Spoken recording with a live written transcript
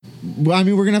Well, I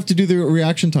mean, we're gonna have to do the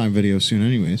reaction time video soon,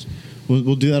 anyways.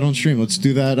 We'll do that on stream. Let's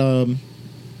do that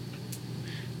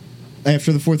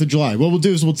after the 4th of July. What we'll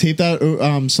do is we'll tape that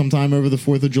sometime over the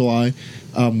 4th of July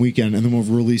weekend, and then we'll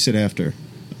release it after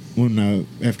the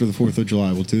 4th of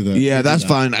July. We'll do that. Yeah, that's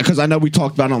fine, because I know we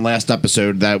talked about on last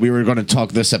episode that we were going to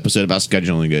talk this episode about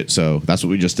scheduling it, so that's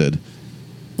what we just did.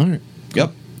 All right.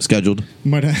 Yep, scheduled.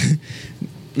 Might as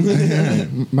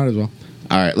well.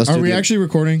 All right, let's. Are we actually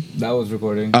recording? That was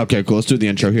recording. Okay, cool. Let's do the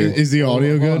intro here. Is the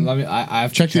audio good? Let me.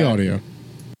 I've checked the audio.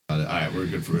 All right, we're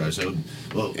good for that. So,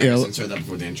 well, Yeah, let's insert that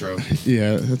before the intro.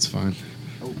 Yeah, that's fine.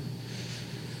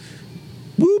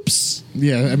 Whoops.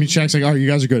 Yeah, I mean, Shaq's like, "Oh, you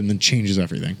guys are good," and then changes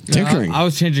everything. Tinkering. I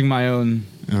was changing my own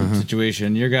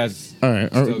situation. Your guys. All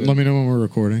right, let me know when we're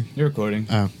recording. You're recording.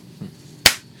 Oh.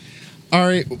 All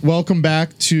right, welcome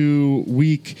back to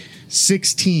week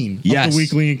 16 of the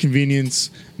Weekly Inconvenience.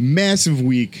 Massive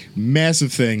week,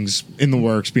 massive things in the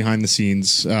works behind the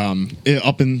scenes,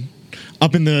 up in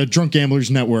the Drunk Gamblers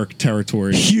Network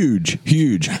territory.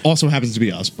 Huge. Also happens to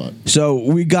be us, but so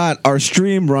we got our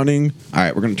stream running. All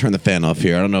right, we're gonna turn the fan off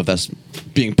here. I don't know if that's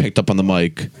being picked up on the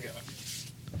mic.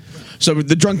 So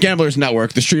the Drunk Gamblers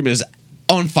Network, the stream is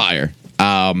on fire.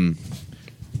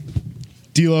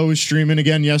 D-Lo was streaming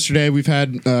again yesterday. We've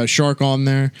had Shark on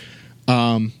there.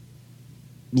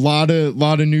 Lot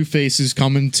of new faces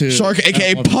coming to Shark,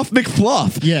 aka Puff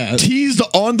McFluff. Yeah, teased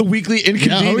on the Weekly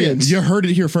Inconvenience. You heard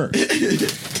it here first.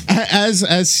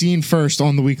 as seen first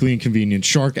on the Weekly Inconvenience.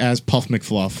 Shark as Puff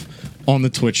McFluff on the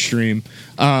Twitch stream.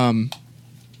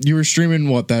 You were streaming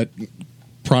that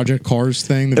Project Cars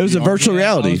thing? It was a virtual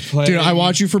reality. Dude, I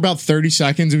watched you for about 30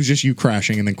 seconds. It was just you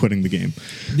crashing and then quitting the game.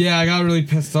 Yeah, I got really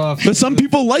pissed off. But some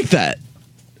people like that.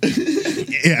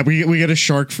 Yeah, we get a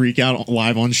Shark freak out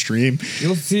live on stream.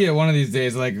 You'll see it one of these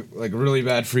days, like really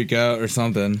bad freak out or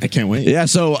something. I can't wait. Yeah,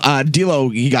 so D-Lo,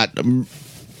 he got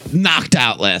knocked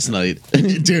out last night.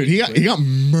 Dude, he got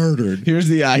murdered. Here's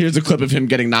the clip of him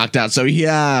getting knocked out. So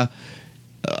I'll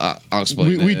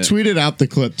explain. We tweeted out the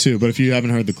clip too, but if you haven't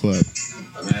heard the clip.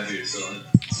 I'm happy you're still in.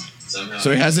 Somehow.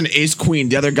 So he has an ace queen.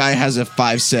 The other guy has a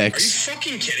 5-6. Are you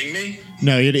fucking kidding me?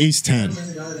 No, he had ace 10.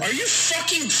 Are you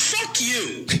fucking fuck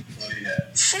you?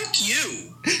 Fuck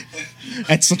you.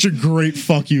 That's such a great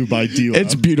fuck you by D-Lo.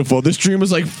 It's beautiful. This stream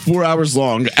was like 4 hours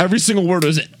long. Every single word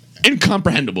was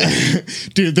incomprehensible.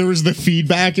 Dude, there was the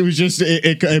feedback. It was just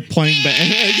it playing back.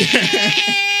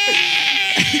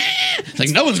 It's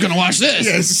like, no one's gonna watch this.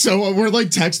 Yeah, so we're like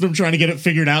texting him trying to get it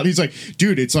figured out. He's like,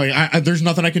 dude, it's like there's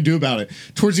nothing I can do about it.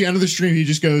 Towards the end of the stream, he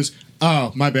just goes,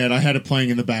 "Oh, my bad, I had it playing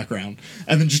in the background,"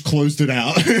 and then just closed it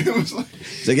out. It was like,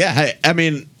 it's like, yeah, hey, I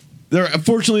mean,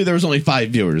 unfortunately there was only 5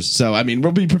 viewers, so I mean,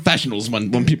 we'll be professionals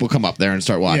when people come up there and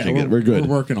start watching it. We're good.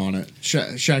 We're working on it.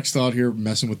 Shaq's still out here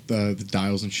messing with the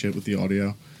dials and shit with the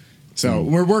audio. So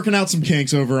we're working out some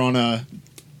kinks over on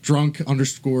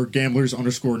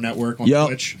drunk_gamblers_network on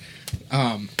Twitch.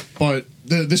 But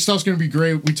this stuff's gonna be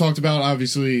great. We talked about,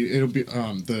 obviously, it'll be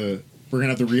we're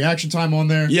gonna have the reaction time on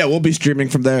there. Yeah, we'll be streaming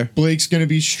from there. Blake's gonna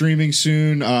be streaming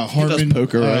soon. Harmon,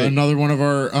 poker, right? Another one of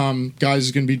our guys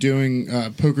is gonna be doing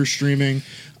poker streaming.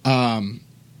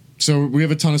 So we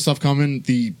have a ton of stuff coming.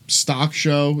 The stock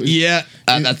show.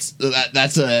 That's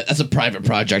a private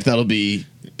project. That'll be,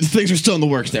 things are still in the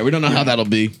works there. We don't know how that'll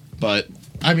be, but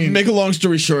I mean, make a long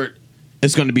story short,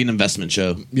 it's going to be an investment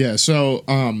show. Yeah. So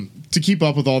to keep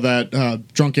up with all that,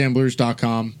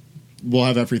 drunkgamblers.com. We'll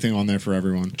have everything on there for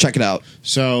everyone. Check it out.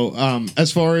 So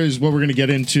as far as what we're going to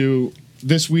get into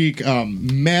this week,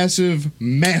 massive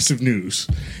news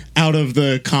out of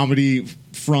the comedy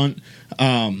front.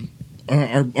 Our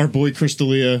boy Chris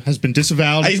D'Elia has been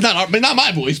disavowed. He's not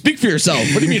my boy. Speak for yourself.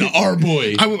 What do you mean, our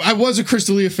boy? I was a Chris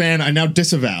D'Elia fan. I now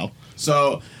disavow.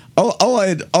 So all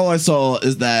I saw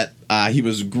is that he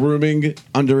was grooming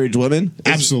underage women.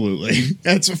 Absolutely.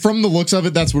 That's from the looks of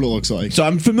it. That's what it looks like. So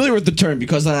I'm familiar with the term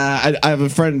because I have a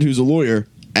friend who's a lawyer,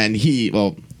 and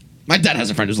my dad has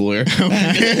a friend who's a lawyer.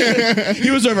 He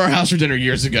was over our house for dinner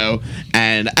years ago,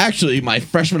 and actually my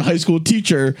freshman high school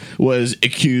teacher was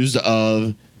accused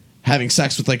of having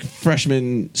sex with like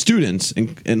freshman students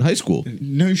in high school.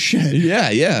 No shit.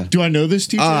 Yeah. Do I know this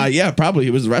teacher? Yeah, probably.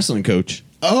 He was a wrestling coach.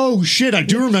 Oh shit, I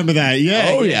do remember that. Yeah.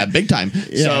 Oh yeah, big time.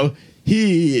 Yeah. So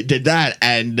he did that,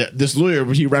 and this lawyer,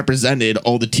 he represented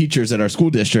all the teachers at our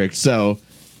school district. So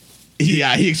he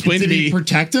explained to me. Did he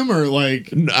protect him or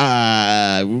like?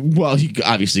 Well, he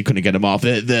obviously couldn't get him off.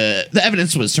 The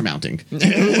evidence was surmounting.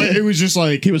 It was just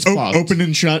like he was fucked. Open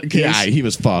and shut case. Yeah, he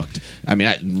was fucked. I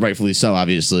mean, rightfully so,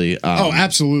 obviously.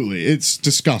 Absolutely, it's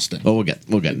disgusting. Well,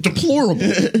 we'll get deplorable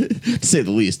to say the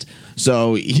least.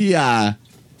 So he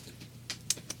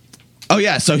Oh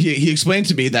yeah, so he explained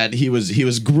to me that he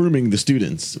was grooming the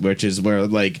students, which is where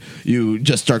like you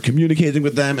just start communicating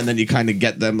with them, and then you kind of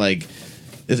get them like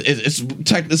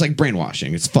it's like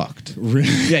brainwashing. It's fucked.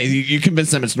 Really? Yeah, you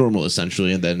convince them it's normal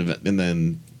essentially, and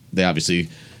then they obviously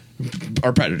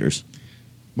are predators.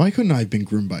 Why couldn't I have been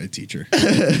groomed by a teacher?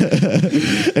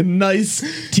 A nice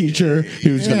teacher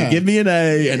who's going to give me an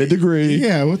A and a degree.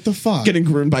 Yeah, what the fuck? Getting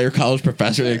groomed by your college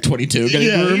professor, like 22,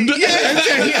 getting groomed.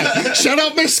 Yeah. Shout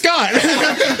out Miss Scott.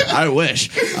 I wish.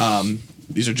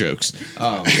 These are jokes.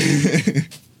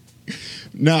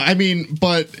 No, I mean,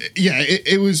 but yeah,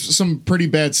 it was some pretty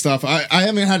bad stuff. I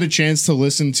haven't had a chance to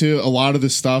listen to a lot of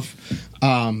this stuff.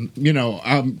 I'm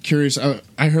curious.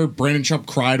 I heard Brandon Trump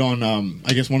cried on,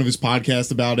 I guess, one of his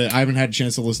podcasts about it. I haven't had a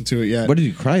chance to listen to it yet. What did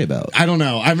you cry about? I don't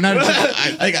know. I haven't had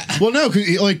a chance. Well, no,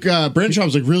 because Brandon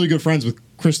Trump's like really good friends with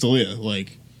Chris D'Elia.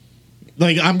 Like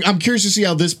I'm curious to see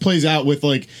how this plays out with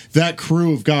like that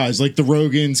crew of guys, like the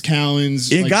Rogans,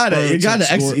 Callens. You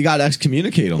gotta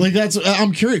excommunicate them. Like that's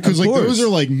I'm curious because like those are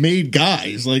like made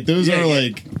guys. Like those are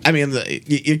like. I mean,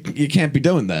 you can't be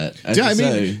doing that. Yeah, I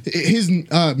mean, his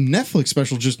Netflix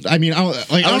special just. I mean,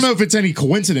 I don't know if it's any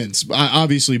coincidence,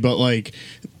 obviously, but like.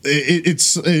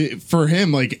 It's for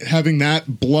him, like having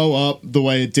that blow up the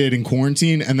way it did in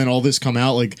quarantine, and then all this come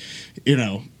out, like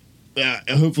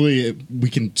hopefully we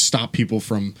can stop people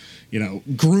from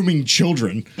grooming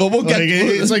children. Well, we'll get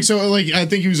it's like so like I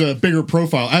think he was a bigger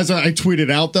profile. As I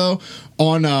tweeted out though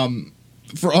on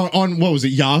what was it,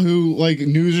 Yahoo like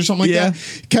news or something like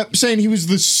that, kept saying he was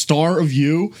the star of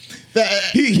You.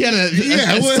 He had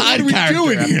a side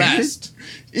character at best.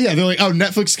 Yeah, they're like, oh,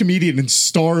 Netflix comedian and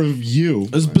star of You.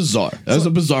 It was bizarre. That was a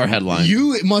bizarre headline.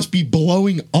 You must be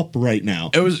blowing up right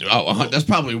now. It was. Oh, that's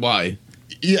probably why.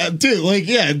 Yeah, dude. Like,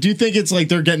 yeah. Do you think it's like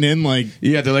they're getting in? Like,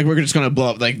 yeah, they're like, we're just gonna blow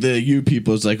up. Like the You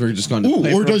people is like, we're just going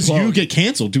to. Or does You get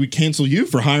canceled? Do we cancel You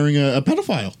for hiring a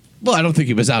pedophile? Well, I don't think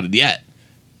he was outed yet.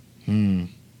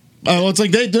 Well, it's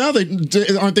like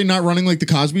aren't they not running like the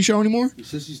Cosby Show anymore? He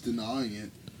says he's denying it.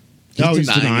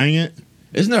 He's denying it.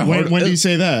 Isn't there? When did he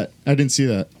say that? I didn't see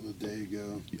that. A day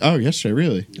ago. Oh, yesterday,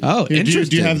 really? Oh, interesting.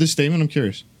 Do you have this statement? I'm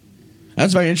curious.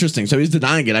 That's very interesting. So he's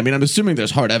denying it. I mean, I'm assuming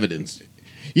there's hard evidence.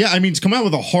 Yeah, I mean, it's come out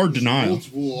with a hard denial.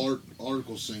 Multiple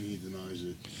articles saying he denies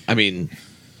it. I mean,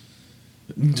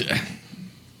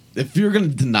 if you're going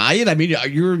to deny it, I mean,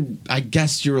 I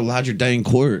guess you're allowed your day in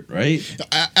court, right?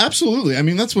 Absolutely. I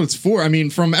mean, that's what it's for. I mean,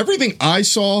 from everything I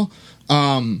saw,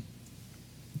 it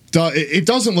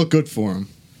doesn't look good for him.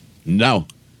 No.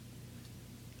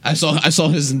 I saw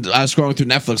his. I was scrolling through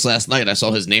Netflix last night. I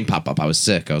saw his name pop up. I was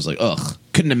sick. I was like, ugh.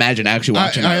 Couldn't imagine actually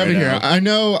watching. I have it here. I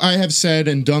know I have said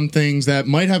and done things that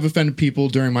might have offended people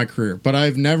during my career, but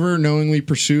I've never knowingly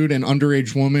pursued an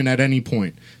underage woman at any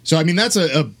point. So I mean, that's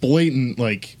a blatant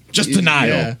like just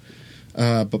denial. Yeah.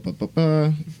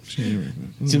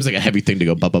 Seems like a heavy thing to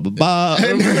go ba ba ba ba.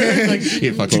 Like,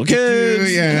 you fuck little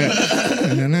kids.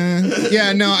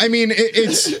 Yeah. No, I mean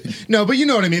it's no, but you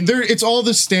know what I mean. It's all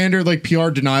the standard like PR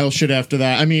denial shit after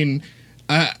that. I mean,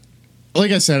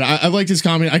 like I said, I liked his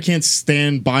comedy. I can't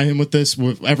stand by him with this.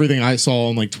 With everything I saw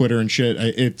on like Twitter and shit,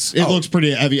 it looks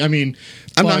pretty heavy. I mean,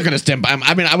 I'm not gonna stand by him.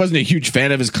 I mean, I wasn't a huge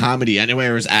fan of his comedy anyway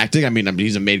or his acting. I mean,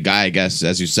 he's a made guy, I guess,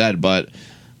 as you said, but.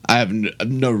 I have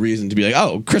no reason to be like,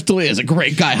 oh, Chris D'Elia is a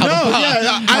great guy.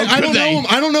 I don't know him.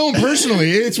 I don't know him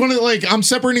personally. It's one of the, like I'm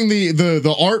separating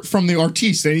the art from the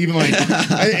artiste, and even like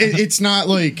it's not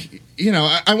like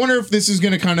I wonder if this is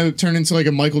going to kind of turn into like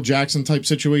a Michael Jackson type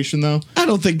situation, though. I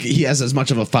don't think he has as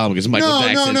much of a following as Michael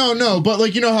Jackson. No. But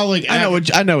like how like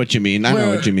I know what you mean. I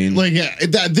know what you mean. Like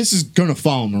this is going to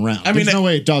follow him around. I mean, there's no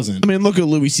way it doesn't. I mean, look at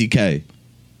Louis C.K.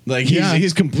 Like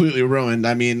he's completely ruined.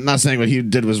 I mean, not saying what he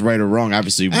did was right or wrong.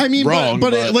 Obviously, I mean, wrong.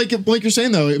 But like you're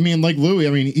saying though, I mean, like Louis.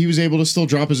 I mean, he was able to still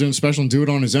drop his own special and do it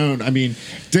on his own. I mean,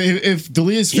 if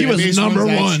D'Elia's fan base was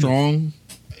that strong,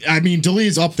 I mean,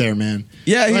 D'Elia's up there, man.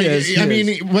 Yeah, he is. I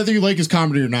mean, whether you like his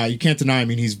comedy or not, you can't deny. I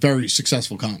mean, he's a very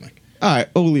successful comic. All right,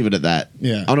 we'll leave it at that.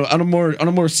 Yeah. On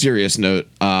a more serious note,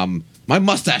 my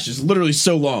mustache is literally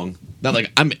so long that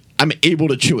like I'm able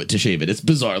to chew it to shave it. It's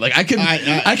bizarre. Like I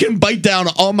can bite down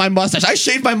on my mustache. I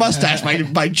shaved my mustache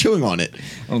by chewing on it.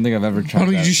 I don't think I've ever tried. Why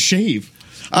don't you just shave?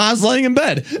 I was laying in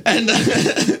bed and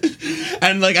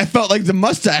and like I felt like the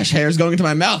mustache hairs going into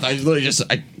my mouth. I literally just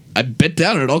I bit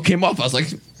down and it all came off. I was like,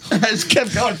 I just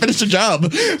kept going. Finish the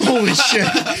job. Holy shit!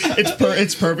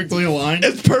 It's perfectly aligned.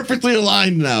 It's perfectly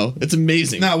aligned now. It's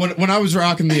amazing. Now, when I was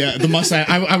rocking the mustache,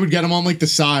 I would get them on like the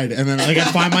side, and then like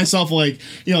I'd find myself like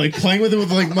like playing with it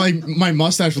with like my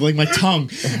mustache with like my tongue.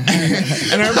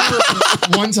 And I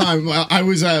remember one time I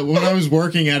was when I was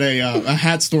working at a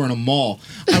hat store in a mall,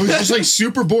 I was just like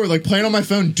super bored, like playing on my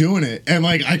phone doing it, and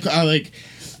like I like.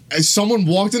 Someone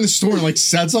walked in the store and like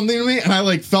said something to me, and I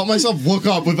like felt myself look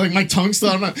up with like my tongue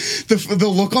still out.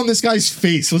 The look on this guy's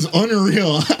face was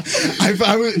unreal.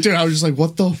 I was just like,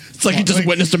 what the? It's like you just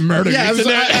witnessed a murder. Yeah,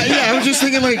 I was just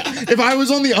thinking like, if I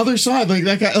was on the other side, like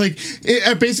that guy, like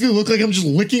it basically looked like I'm just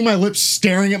licking my lips,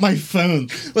 staring at my phone.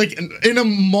 Like in a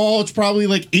mall, it's probably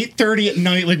like 8:30 at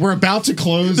night. Like we're about to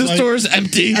close. The store's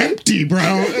empty,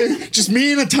 bro. Just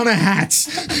me and a ton of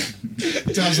hats.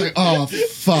 So I was like, oh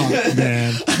fuck,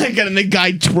 man. I got a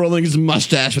guy twirling his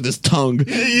mustache with his tongue.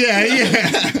 Yeah,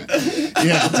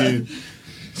 dude.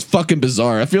 It's fucking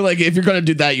bizarre. I feel like if you're gonna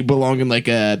do that, you belong in like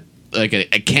a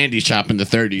candy shop in the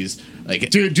 30s. Like,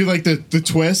 do like the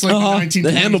twist, like the 1920s the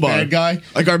handlebar bad guy,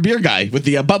 like our beer guy with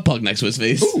the butt plug next to his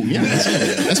face. Oh yeah,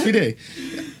 SPD.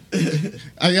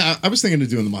 I was thinking of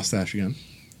doing the mustache again,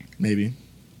 maybe.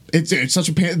 It's such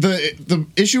a pain. The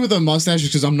issue with a mustache is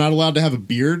because I'm not allowed to have a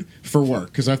beard for work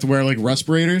because I have to wear like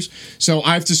respirators. So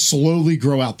I have to slowly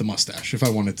grow out the mustash if I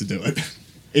wanted to do it.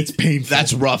 It's painful.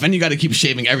 That's rough, and you got to keep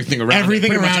shaving everything around.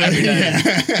 Everything around every day.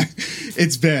 Yeah.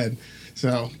 It's bad.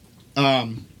 So, you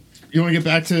want to get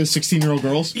back to 16-year-old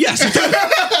girls? Yes.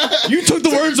 You took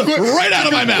the words right out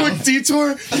of my mouth. Quick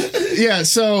detour. Yeah.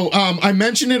 So I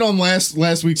mentioned it on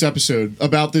last week's episode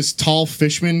about this tall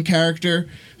Fishman character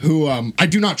who I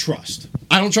do not trust.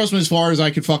 I don't trust him as far as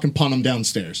I could fucking punt him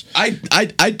downstairs. I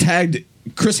tagged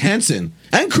Chris Hansen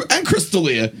and Chris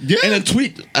D'Elia in a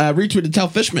tweet retweeted Tal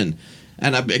Fishman,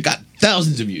 and it got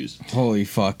thousands of views. Holy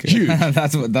fuck! Huge.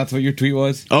 That's what your tweet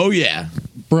was. Oh yeah,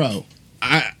 bro.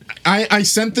 I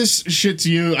sent this shit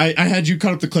to you. I had you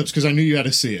cut up the clips because I knew you had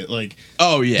to see it. Like,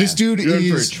 oh yeah, this dude You're in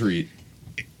for a is treat.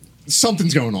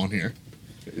 Something's going on here.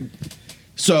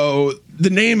 So the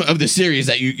name of the series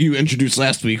that you introduced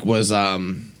last week was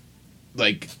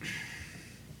like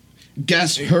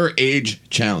Guess Her Age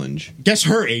Challenge. Guess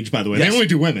her age, by the way. Yes. They only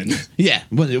do women. Yeah.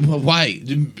 Why?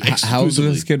 How old is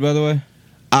this kid, by the way?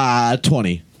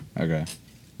 20. Okay.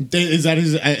 Is that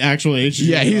his actual age?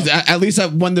 Yeah, he's at least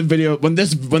when these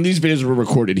videos were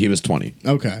recorded, he was 20.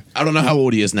 Okay. I don't know how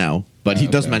old he is now, but he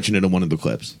does mention it in one of the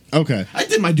clips. Okay. I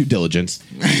did my due diligence.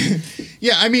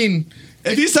 Yeah, I mean,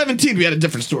 if he's 17, we had a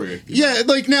different story. Yeah,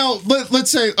 like now, let's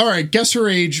say, all right, guess her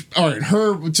age. All right,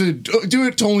 her to do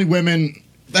it to only women.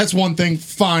 That's one thing.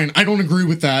 Fine, I don't agree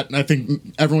with that. I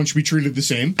think everyone should be treated the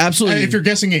same. Absolutely. If you're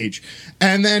guessing age,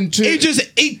 and then to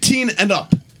ages 18 and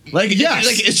up. Like, yes,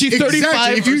 like is she 35?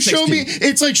 Exactly. If you 16? show me,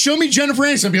 it's like show me Jennifer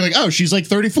Aniston. I'd be like, oh, she's like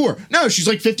 34. No, she's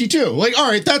like 52. Like, all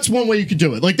right, that's one way you could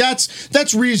do it. Like,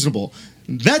 that's reasonable.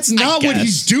 That's not what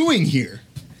he's doing here.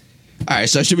 All right,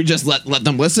 so should we just let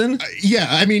them listen? Yeah,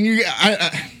 I mean,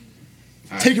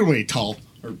 take it away, Tall,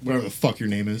 or whatever the fuck your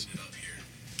name is.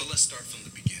 But let's start from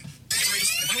the beginning.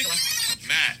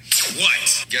 Matt,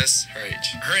 what? Guess her age.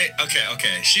 Her age?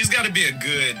 Okay. She's got to be a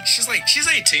good. She's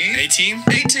 18. 18?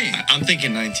 18. I'm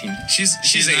thinking 19. She's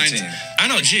 18. I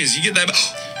know. Jeez, you get that.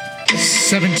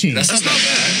 17. That's not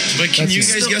bad. But can you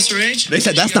guys guess her age? They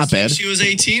said that's not bad. She was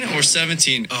 18 or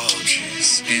 17. Oh,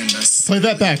 jeez. And that's. Play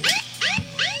that back.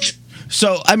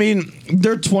 So, I mean,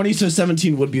 they're 20, so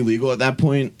 17 would be legal at that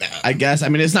point, I guess. I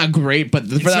mean, it's not great, but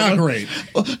it's not great.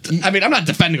 I mean, I'm not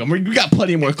defending them. We got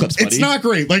plenty more clips, buddy. It's not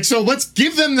great. Like, so let's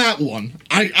give them that one.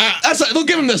 They'll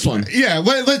give them this one. Yeah,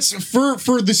 let's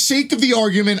for the sake of the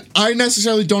argument, I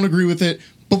necessarily don't agree with it,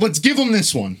 but let's give them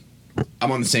this one.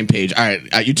 I'm on the same page. All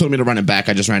right, you told me to run it back.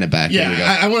 I just ran it back. Yeah, Here we go.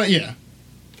 I want to. Yeah.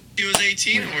 She was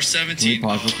 18 or 17.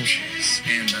 Oh, jeez.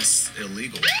 And that's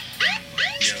illegal.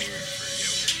 Yeah, we're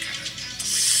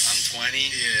I'm 20.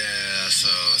 Yeah, so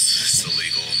it's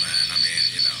illegal, man. I mean,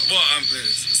 you know. Well,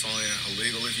 it's only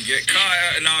illegal if you get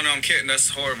caught. No, I'm kidding. That's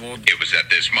horrible. It was at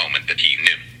this moment that he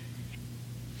knew.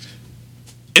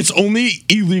 It's only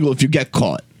illegal if you get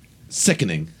caught.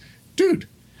 Sickening. Dude.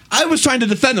 I was trying to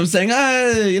defend them, saying,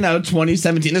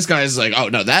 2017. This guy is like, oh,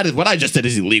 no, that is what I just did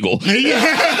is illegal.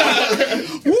 Yeah.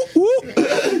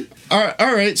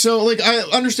 All right. So, like, I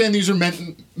understand these are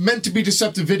meant to be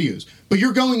deceptive videos, but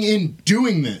you're going in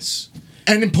doing this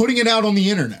and then putting it out on the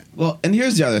internet. Well, and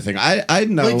here's the other thing. I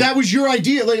know. Like, that was your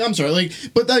idea. Like, I'm sorry. Like,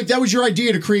 but like, that was your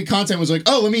idea to create content. Was like,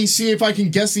 oh, let me see if I can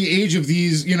guess the age of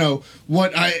these, in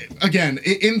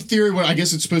theory, what I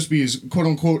guess it's supposed to be is quote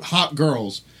unquote hot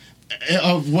girls.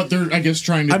 of what they're, I guess,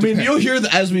 trying to. I mean, depict. you'll hear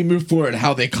as we move forward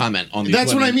how they comment on these.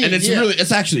 That's what women, I mean, and it's yeah.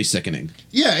 it's actually sickening.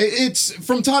 Yeah, it's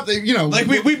from top. Like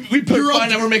we put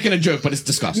fine and we're making a joke, but it's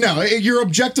disgusting. No, you're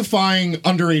objectifying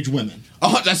underage women.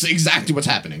 Oh, that's exactly what's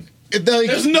happening. Like,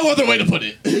 There's no other way to put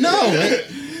it. No.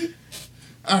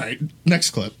 All right, next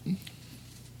clip.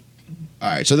 All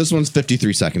right, so this one's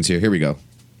 53 seconds here. Here we go.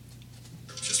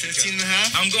 15 and a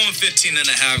half? I'm going 15 and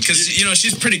a half because,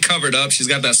 she's pretty covered up. She's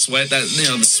got that sweat, the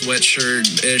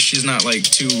sweatshirt. She's not, like,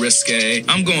 too risque.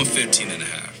 I'm going 15 and a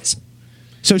half.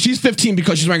 So she's 15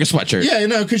 because she's wearing a sweatshirt. Yeah,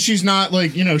 because she's not,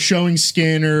 like, showing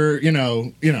skin or,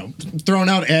 throwing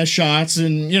out ass shots.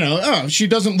 And, she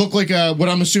doesn't look like what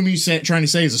I'm assuming he's trying to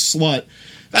say is a slut.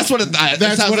 That's what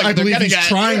I believe he's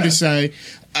trying to say.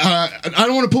 I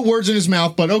don't want to put words in his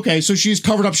mouth, but okay, so she's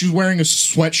covered up. She's wearing a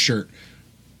sweatshirt.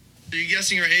 You're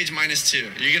guessing her age -2.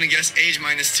 You're going to guess age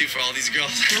 -2 for all these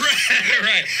girls.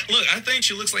 Right. Look, I think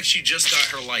she looks like she just got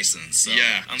her license. So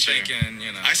yeah. I'm thinking,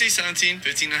 I say 17,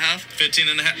 15 and a half. 15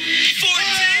 and a half.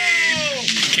 14!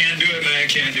 Can't do it, man.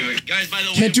 Can't do it. Guys, by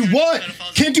the way. Can't do what?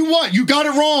 Can't do what? You got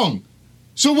it wrong.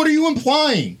 So what are you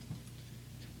implying?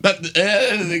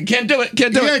 Can't do it.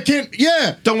 Can't do it.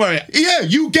 Yeah. Don't worry. Yeah,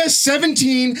 you guess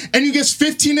 17 and you guess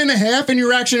 15 and a half and your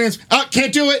reaction is,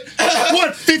 can't do it.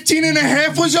 What, 15 and a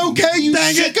half was okay, you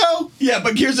sicko? Yeah,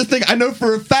 but here's the thing. I know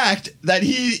for a fact that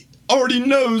he already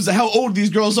knows how old these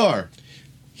girls are.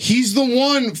 He's the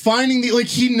one finding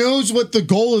he knows what the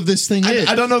goal of this thing is.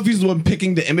 I don't know if he's the one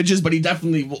picking the images, but he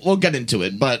definitely, we'll get into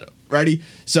it, but ready?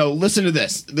 So listen to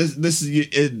this.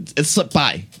 It slipped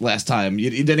by last time.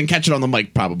 You didn't catch it on the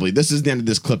mic probably. This is the end of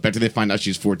this clip after they find out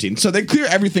she's 14. So they clear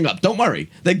everything up. Don't worry.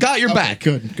 They got your back.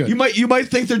 Good. You might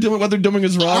think they're doing what they're doing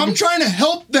is wrong. I'm trying to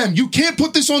help them. You can't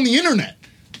put this on the internet.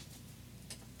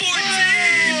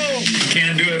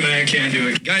 Can't do it, man. Can't do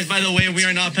it. Guys, by the way, we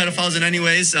are not pedophiles in any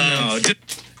ways. No,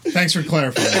 Thanks for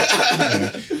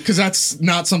clarifying. Because that's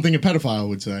not something a pedophile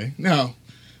would say. No.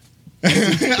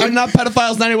 I'm not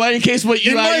pedophiles in any way, in case what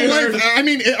you heard. I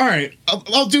mean, all right,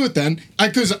 I'll do it then.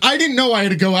 Because I didn't know I had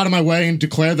to go out of my way and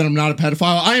declare that I'm not a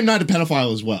pedophile. I am not a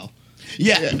pedophile as well.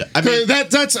 Yeah, I mean,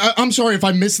 that's. I'm sorry if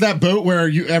I missed that boat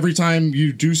where every time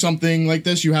you do something like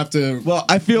this, you have to. Well,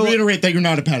 I feel reiterate that you're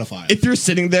not a pedophile. If you're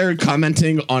sitting there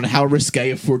commenting on how risque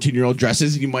a 14-year-old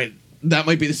dresses, that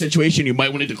might be the situation. You might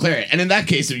want to declare it, and in that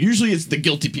case, usually it's the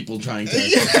guilty people trying to.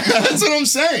 Yeah, that's what I'm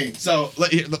saying. So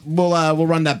we'll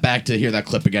run that back to hear that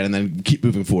clip again, and then keep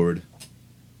moving forward.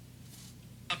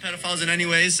 Pedophiles in any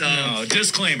ways. No,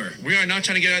 disclaimer. We are not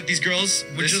trying to get at these girls.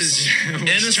 We're just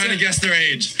trying to guess their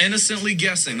age. Innocently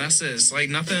guessing. That's it. It's like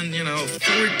nothing,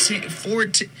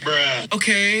 14. Bruh.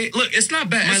 Okay. Look, it's not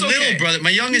bad. My it's little okay. brother,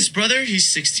 my youngest brother, he's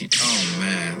 16. Oh,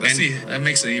 man. That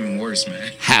makes it even worse,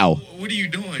 man. How? What are you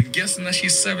doing? Guessing that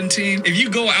she's 17? If you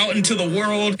go out into the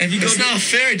world, it's not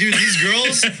fair, dude.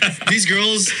 These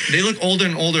girls, they look older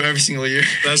and older every single year.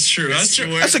 That's true. That's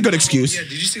true. That's a good excuse. Yeah,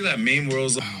 did you see that meme where it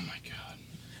was like, Oh my god.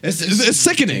 It's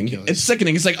sickening. Ridiculous. It's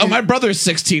sickening. It's like, oh, my brother's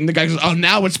 16. The guy goes, oh,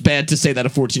 now it's bad to say that a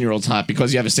 14-year-old's hot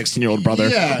because you have a 16-year-old brother.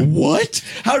 Yeah. What?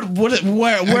 Where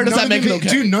does that make it okay?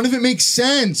 Dude, none of it makes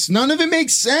sense. None of it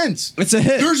makes sense. It's a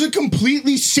hit. There's a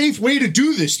completely safe way to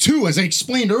do this, too, as I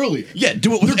explained earlier. Yeah,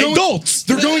 do it with adults.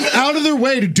 They're going out of their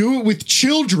way to do it with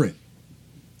children.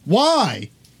 Why?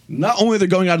 Not only they're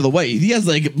going out of the way, he has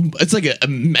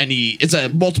it's a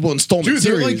multiple installment Dude,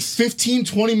 series. they're like 15,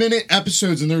 20-minute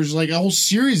episodes, and there's like a whole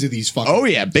series of these fucking. Oh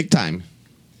yeah, big time.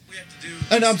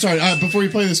 And I'm sorry, before you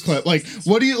play this clip,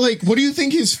 what do you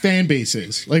think his fan base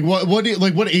is?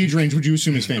 What age range would you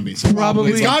assume his fan base is?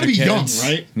 Probably It's got to be young, kids.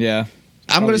 right? Yeah.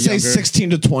 I'm going to say younger. 16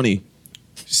 to 20.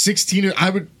 16.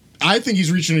 I think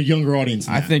he's reaching a younger audience.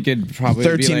 Than I that. think it'd probably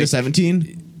 13 be like, to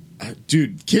 17.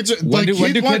 Dude, kids When do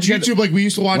kids watch kids YouTube like we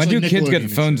used to watch. When do kids Nickelodeon get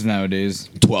and phones nowadays?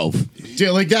 12. shit.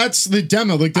 Yeah, that's the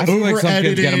demo, the I feel like over some kids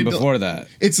edited. get them before that.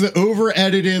 It's the over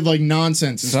edited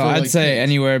nonsense. So I'd say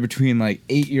anywhere between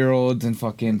 8-year-olds and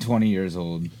fucking 20 years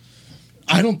old.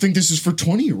 I don't think this is for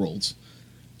 20-year-olds.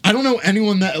 I don't know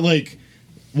anyone that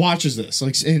watches this.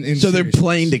 In So they're series.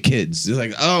 playing to kids. They're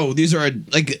like, oh, these are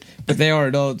But they are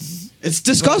adults. it's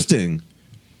disgusting.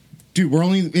 Dude, we're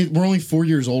only 4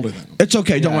 years older than them. It's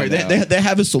okay. Don't Yeah, worry. I know. They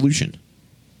have a solution.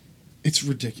 It's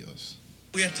ridiculous.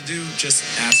 we have to do? Just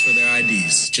ask for their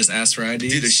IDs. Just ask for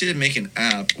IDs. Dude, they should make an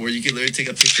app where you could literally take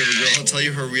a picture of a girl and tell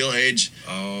you her real age.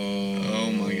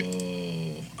 Oh my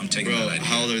god. I'm taking Bro, that idea.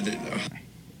 how old are they?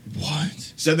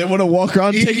 What? So they want to walk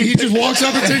around He taking just walks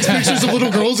up and takes pictures of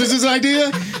little girls. Is his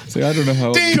idea? So I don't know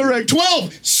how. Ding, correct.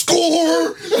 12.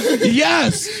 Score.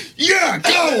 Yes. Yeah,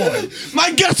 go on.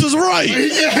 My guess is right.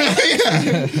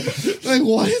 Yeah.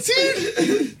 What,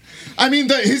 dude? I mean,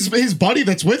 his buddy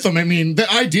that's with him. I mean, the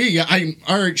idea. Yeah,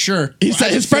 all right, sure. He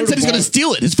said his friend said he's going to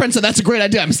steal it. His friend said that's a great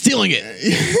idea. I'm stealing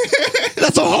it.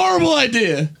 That's a horrible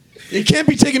idea. You can't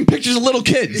be taking pictures of little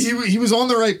kids. He was on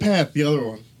the right path. The other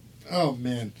one. Oh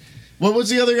man. What was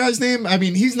the other guy's name? I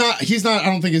mean, he's not. I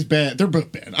don't think he's bad. They're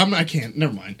both bad. I can't.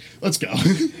 Never mind. Let's go.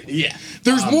 Yeah.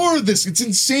 There's more of this. It's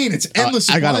insane. It's endless.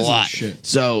 I got a lot. Shit.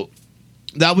 So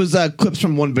that was clips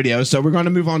from one video. So we're going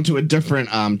to move on to a different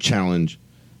challenge.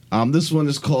 This one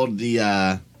is called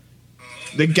the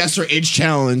Guess Her Age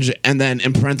Challenge, and then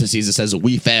in parentheses it says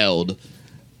we failed.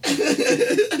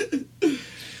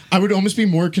 I would almost be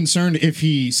more concerned if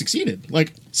he succeeded.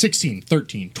 Like 16,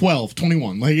 13, 12,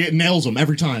 21. Like it nails him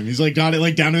every time. He's like got it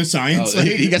like down to a science. Like,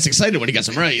 he gets excited when he gets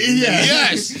them right. Yeah.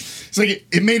 Yes. It's like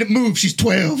it made it move. She's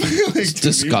 12. Like, It's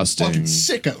disgusting. Fucking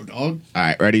sicko, dog. All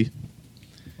right, ready?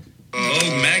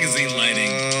 Magazine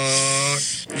lighting.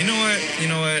 You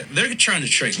know what? They're trying to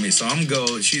trick me, so I'm go.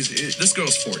 This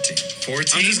girl's 14.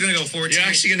 14. I'm just gonna go 14. You're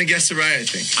actually gonna guess it right, I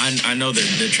think. I know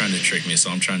they're trying to trick me, so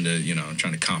I'm trying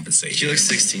to compensate. She looks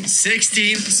 16.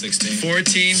 16. 16.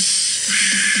 14.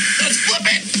 Let's flip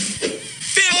it.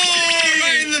 15. Oh,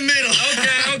 right in the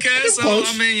middle. Okay. So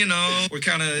close. I mean, we're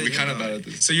kind of bad at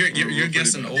this. So you're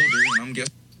guessing older, and I'm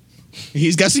guessing.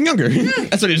 He's guessing younger.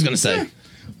 That's what he was going to say.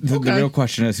 The real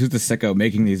question is, who's the sicko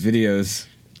making these videos?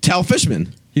 Tell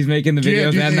Fishman. He's making the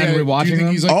videos and then we're watching them?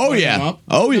 He's, like, Oh, putting yeah. them up?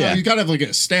 Oh, No, yeah. you gotta have like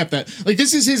a stamp that. Like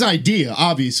this is his idea.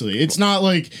 Obviously, it's not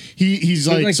like he's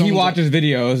like he someone's- watches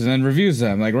videos and then reviews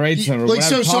them, like rates them or Like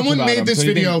whatever. so, talks someone about made them. this So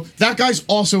you video. think- That guy's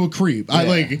also a creep. I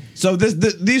like. So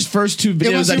these first two videos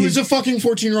Unless that it was he's... a fucking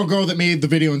 14-year-old girl that made the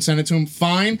video and sent it to him,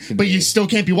 fine. But you still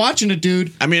can't be watching it,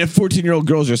 dude. I mean, if 14-year-old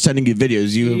girls are sending you videos,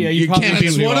 you probably can't be...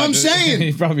 shouldn't what watch I'm it. saying.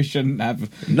 You probably shouldn't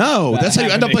have. No, that's how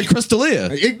you end up like Chris D'Elia.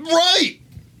 Right.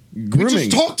 We Grooming.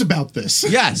 just talked about this.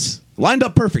 Yes. Lined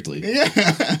up perfectly.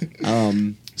 Yeah.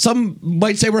 Some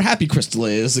might say we're happy Chris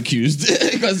D'Elia is accused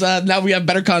because now we have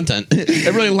better content.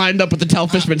 It really lined up with the Tal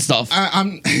Fishman stuff.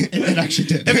 It actually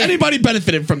did. If anybody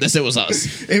benefited from this, it was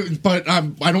us. But I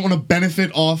don't want to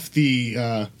benefit off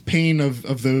the pain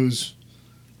of those.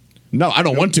 No, I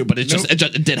don't want to, but it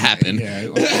did happen. Yeah.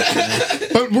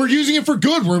 But we're using it for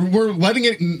good. We're letting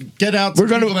it get out to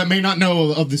people that may not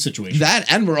know of the situation.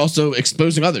 That, and we're also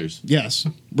exposing others. Yes.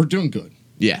 We're doing good.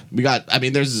 Yeah,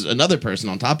 there's another person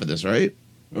on top of this, right?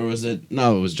 Or was it?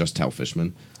 No, it was just Tal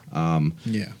Fishman.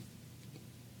 Yeah.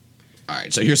 All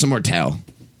right, so here's some more Tal.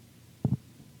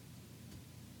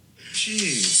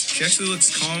 Jeez, she actually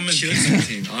looks calm and She looks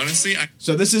 17. Honestly,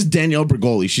 So this is Danielle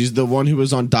Bergoli. She's the one who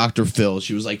was on Dr. Phil.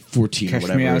 She was like 14 Cash or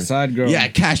whatever. Me Outside girl. Yeah,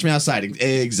 Cash Me Outside.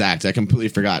 Exactly. I completely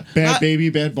forgot. Bad Baby,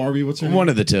 Bad Barbie. What's her name? One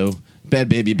of the two. Bad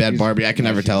Baby, Bad Barbie. I can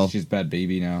never tell. She's Bad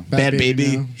Baby now. Bad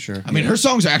Baby. now? Sure. I mean, her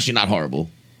songs are actually not horrible.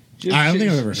 I don't think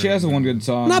I've ever heard She has of one good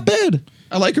song. Not bad.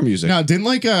 I like her music. No, didn't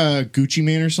like Gucci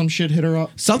Mane or some shit hit her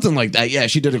up? Something like that. Yeah,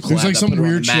 she did a collab. It was like that some put her on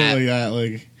weird the shit map. like that.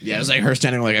 Like, Yeah, it was like her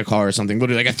standing like a car or something.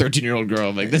 Literally like a 13-year-old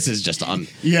girl. I'm like, this is just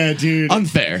yeah, dude.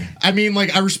 unfair. I mean,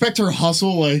 like, I respect her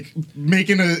hustle, like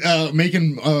making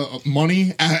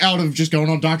money out of just going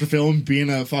on Dr. Phil and being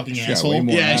a fucking way asshole.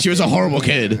 more. Yeah, she was a horrible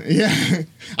kid. Yeah,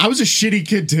 I was a shitty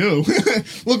kid too.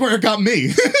 Look where it got me.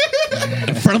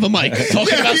 In front of a mic.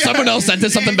 Talking about someone else that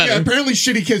did something better. Yeah, apparently,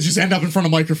 shitty kids just end up in front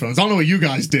of microphones. I don't know what you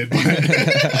guys did, but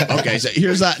Okay, so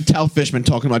here's Tal Fishman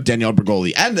talking about Danielle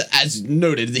Bergoli. And as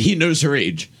noted, he knows her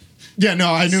age. yeah,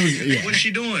 no, I knew. Yeah. What is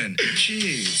she doing?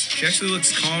 Jeez, she actually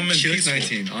looks calm and she looks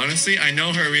peaceful. 19. Honestly, I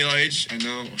know her real age.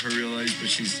 But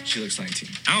she looks 19.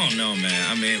 I don't know, man.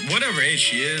 I mean, whatever age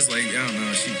she is, like, I don't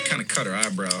know. She kind of cut her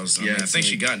eyebrows. I think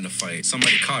she got in a fight.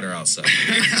 Somebody caught her outside.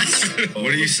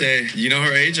 What do you say? You know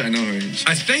her age? I know her age.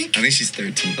 I think I think she's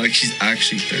 13. Like, she's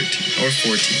actually 13 or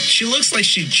 14. she looks like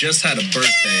she just had a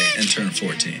birthday and turned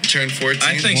 14. Turned 14.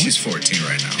 I think she's 14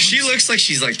 right now. She looks like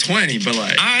she's like 20, but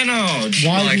like I know.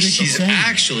 Why like do you think she's the same?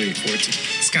 actually 14.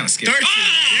 It's kind of scary. 13.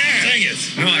 Dang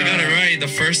it. No, I got it right the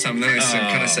first time. Then I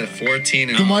kind of said 14.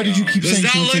 And Then why did you keep does saying?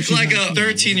 that she looks look like she's a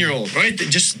 19? 13-year-old? Right?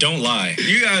 Just don't lie.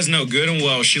 You guys know good and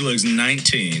well she looks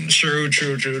 19. True.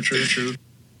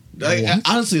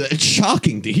 Honestly, it's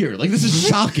shocking to hear. Like, this is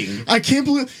shocking. I can't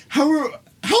believe how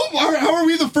are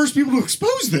we the first people to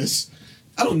expose this?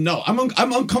 I don't know. I'm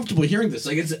uncomfortable hearing this.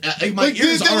 Like, it's like my Like,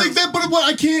 ears are... like that, but what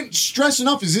I can't stress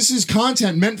enough is this is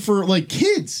content meant for like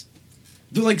kids.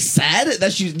 They're like sad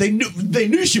that they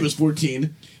knew she was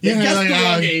 14. They guessed like, the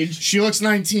wrong age. She looks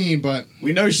 19, but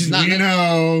We know she's not. we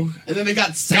know. And then they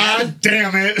got sad. God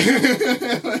damn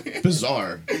it!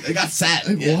 Bizarre. They got sad.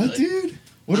 Like, Yeah, what, like- dude?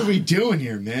 What are we doing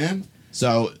here, man?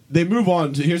 So they move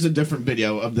on to here's a different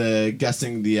video of the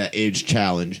guessing the age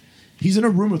challenge. He's in a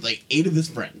room with like 8 of his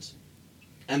friends.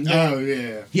 And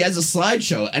yeah. he has a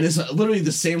slideshow, and it's literally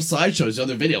the same slideshow as the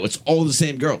other video. It's all the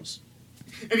same girls.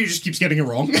 And he just keeps getting it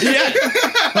wrong. Yeah.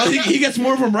 Well, he gets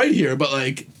more of them right here, but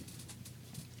like,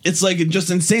 it's like just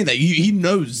insane that he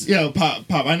knows. Yeah, Pop.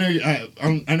 I know.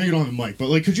 I know you don't have a mic, but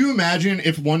like, could you imagine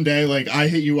if one day, like, I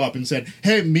hit you up and said,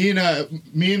 "Hey, me and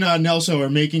Nelso are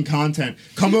making content.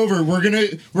 Come over. We're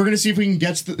gonna see if we can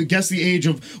guess the age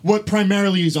of what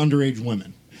primarily is underage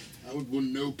women." I would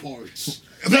want no parts.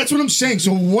 That's what I'm saying.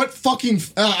 So what fucking...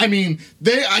 I mean,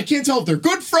 I can't tell if they're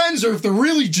good friends or if they're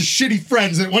really just shitty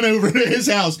friends that went over to his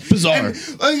house. Bizarre. And,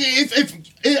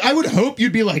 if I would hope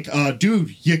you'd be like,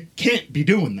 dude, you can't be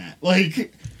doing that.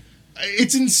 Like,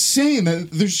 it's insane that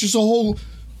there's just a whole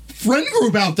friend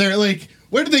group out there. Like,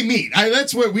 where did they meet?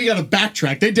 That's where we got to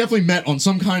backtrack. They definitely met on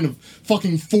some kind of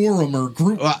fucking forum or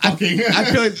group. Well, I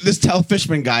feel like this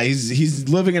Fishman guy, he's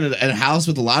living in a house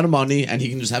with a lot of money, and he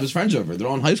can just have his friends over. They're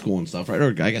all in high school and stuff, right? Or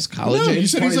I guess college. No, you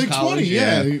said he's like 20,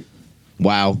 yeah.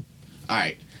 Wow. All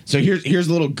right. So here's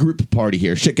a little group party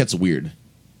here. Shit gets weird.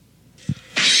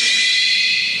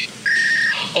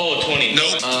 Oh, 20.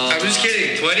 Nope. I'm just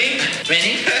kidding. 20?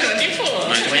 20?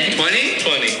 20? 20?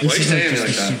 Why are you saying me like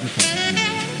that?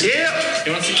 Yeah.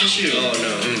 You want some tissue? Oh, no.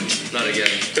 Not again.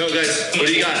 Go, guys. What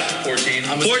do you got? 14.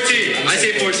 14. I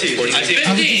say 14. I say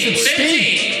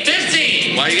 15.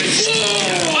 15. Why are you getting...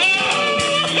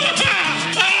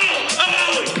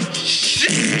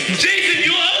 Jason,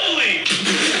 you ugly.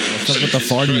 What's up with the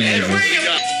farting noises? Bring a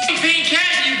pink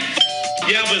cat, you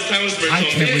Yeah, but it's time to spray I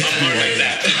can't wait to I'm hard like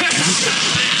that. Oh,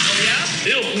 yeah?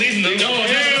 Ew, please, no.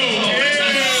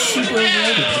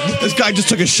 This guy just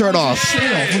took his shirt off.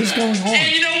 What is going on?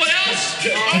 And you know what else?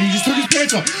 And he just took his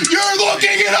pants off. You're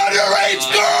looking at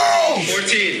underage girls!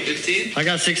 14. 15? I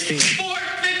got 16. 15.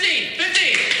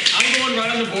 I'm going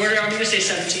right on the border. I'm going to say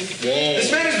 17. Whoa.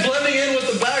 This man is blending in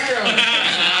with the background. What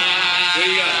do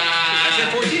you got? I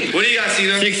said 14. What do you got,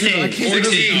 Cedar? 16.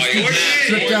 14.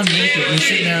 Stripped down naked and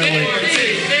sitting there like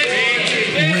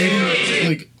rating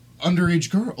like underage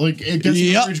girl, like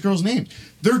guessing underage girls' names.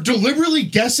 They're deliberately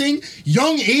guessing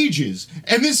young ages,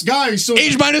 and this guy is so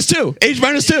Age minus two.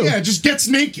 yeah, just gets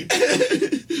naked.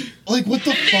 Like what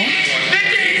the fuck?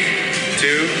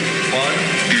 2, 1.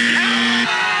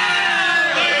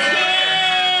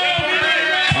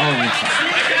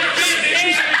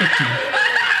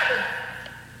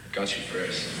 Got you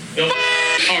first. Oh,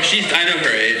 I know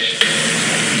her age.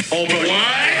 Oh, bro.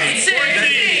 What? 16.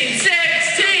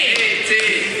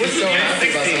 18. What's so happy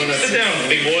about someone that's... Sit down,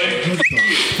 big boy. What the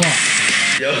fuck?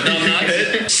 Yo, no, I'm not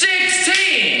good.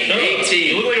 16. 18.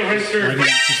 You look like a registered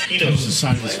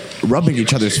pedo. Rubbing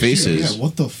each other's faces. Yeah,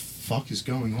 what the fuck is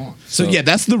going on? So yeah,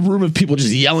 that's the room of people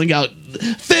just yelling out,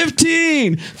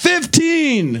 15!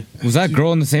 15! Was that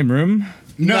girl in the same room?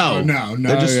 No.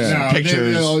 They're just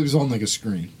pictures. It was on like a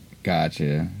screen.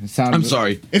 Gotcha. It sounded, I'm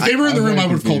sorry. If they were in the I'm room, very I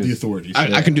would have called the confused. authorities.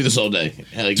 I can do this all day.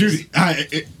 Like, Dude,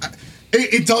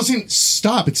 it doesn't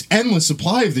stop. It's endless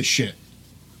supply of this shit.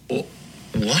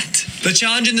 What? The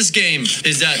challenge in this game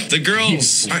is that the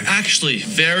girls are actually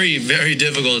very, very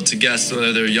difficult to guess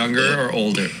whether they're younger or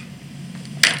older.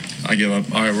 I give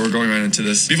up. All right, we're going right into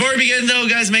this. Before we begin, though,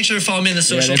 guys, make sure to follow me in the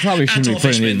social. they probably shouldn't be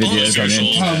putting these videos on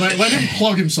Fishman. Let him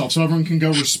plug himself so everyone can go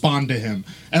respond to him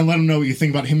and let him know what you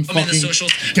think about him Follow me in the fucking social.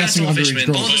 guessing underage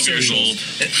All the girls. socials.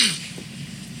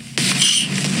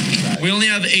 We only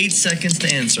have 8 seconds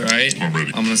to answer, all right? I'm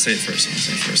going to say it first.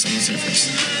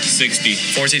 60.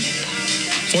 14.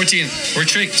 We're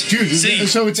tricked. Dude, C.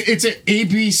 so it's a A,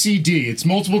 B, C, D. It's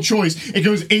multiple choice. It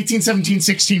goes 18, 17,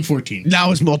 16, 14.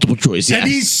 now it's multiple choice, yes. And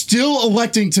he's still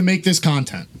electing to make this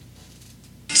content.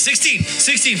 16.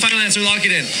 Final answer. Lock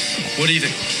it in. What do you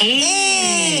think?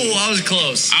 Oh, I was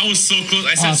close. I was so close.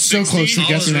 I said So 60. close to I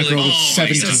guessing was that girl really- was oh,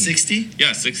 you 17. said 60?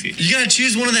 Yeah, 60. You gotta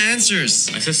choose one of the answers.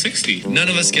 I said 60. None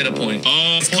of us get a point.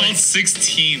 Oh, it's called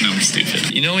 16. I'm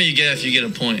stupid. You know what you get if you get a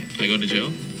point. I go to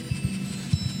jail?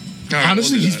 All right,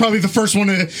 Honestly, we'll do he's that. probably the first one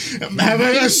to have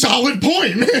a solid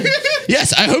point.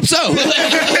 Yes, I hope so.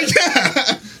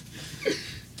 Yeah.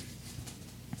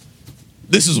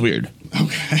 This is weird.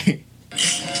 Okay.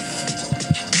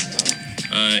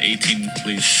 18,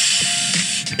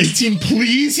 please. 18,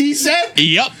 please, he said?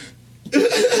 Yep.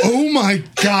 Oh my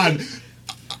God.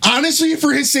 Honestly,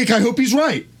 for his sake, I hope he's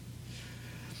right.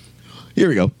 Here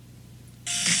we go.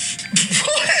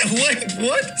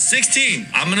 What? 16.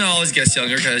 I'm gonna always guess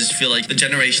younger because I just feel like the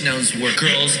generation now is where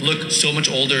girls look so much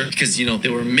older because, you know, they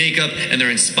wear makeup and they're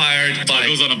inspired by... It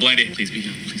goes on a blind date. Please be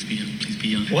young. Please be young. Please be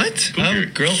young. What? Go I have a here.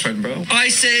 girlfriend, bro. I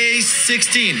say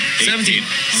 16. 17. 18.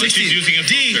 Unless 16. she's using a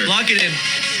D. filter. Lock it in.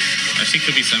 She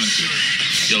could be 17.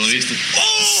 Yo, 16.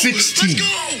 Oh! 16. Let's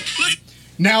go!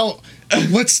 Now,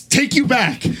 let's take you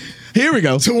back Here we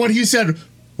go. to what he said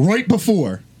right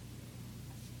before.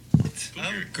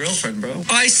 I'm your girlfriend, bro.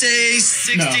 I say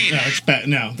 16. No, it's bad.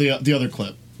 No, the other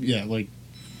clip. Yeah, like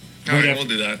All right, after- we'll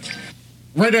do that.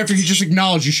 right after he just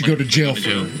acknowledged you should go to jail Go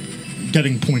to for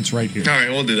getting points right here. All right,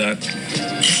 we'll do that.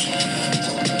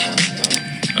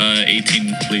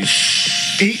 18,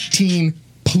 please. 18,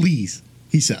 please,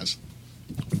 he says.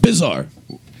 Bizarre.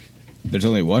 There's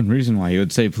only one reason why he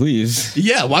would say please.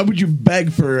 Yeah, why would you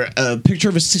beg for a picture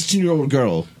of a 16-year-old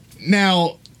girl?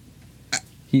 Now,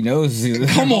 He knows.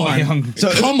 come on.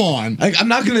 Come on. Like, I'm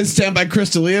not going to stand by Chris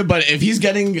D'Elia, but if he's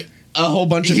getting a whole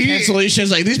bunch of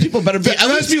cancellations, like, these people better be, at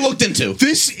least be looked into.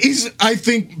 This is, I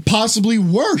think, possibly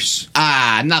worse.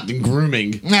 Not the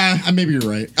grooming. Nah, maybe you're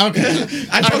right. Okay.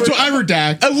 I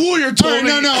redact. A lawyer told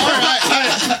me. No.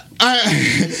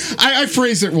 I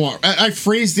phrased it wrong. I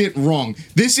phrased it wrong.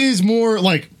 This is more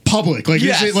like public. Like,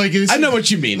 Yes. I know what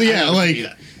you mean. Yeah, like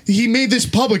he made this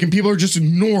public and people are just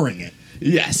ignoring it.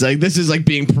 Yes, like this is like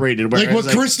being paraded. Like what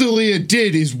Chris D'Elia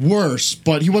did is worse,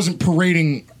 but he wasn't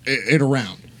parading it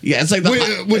around. Yeah, it's like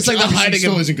the Which the hiding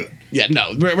still of, isn't good. Yeah,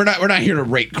 no, we're not here to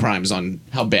rate crimes on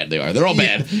how bad they are. They're all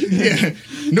bad. Yeah,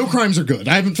 no crimes are good.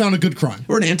 I haven't found a good crime.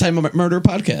 We're an anti-murder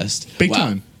podcast. Big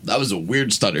time. That was a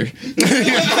weird stutter.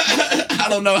 I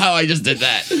don't know how I just did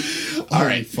that. All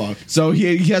right, fuck. So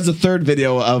he has a third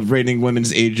video of rating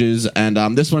women's ages, and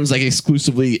this one's like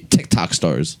exclusively TikTok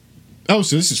stars. Oh,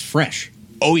 so this is fresh.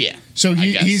 Oh yeah. So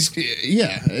he's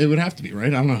it would have to be, right?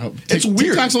 I don't know how. It's weird.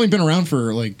 TikTok's only been around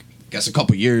for like, guess a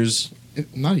couple years.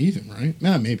 not even, right?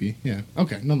 Nah, maybe. Yeah.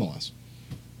 Okay. Nonetheless.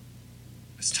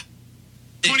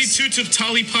 22 to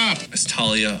Tolly Pop. It's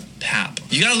Talia Pap.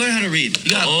 You gotta learn how to read.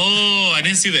 Oh, I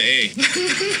didn't see the A.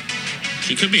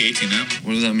 She could be 18 now.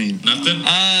 What does that mean? Nothing?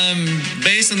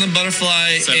 Based on the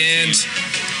butterfly 17.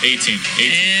 18.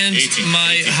 and 18.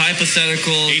 my 18.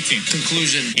 hypothetical 18.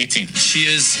 conclusion. 18. She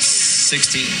is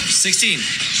 16. 16.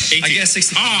 18. I guess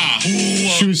 16.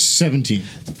 She was 17.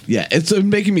 Yeah, it's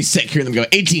making me sick hearing them go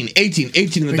 18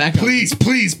 in the background.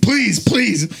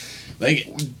 Please. Like,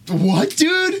 What,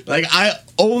 dude? like I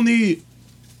only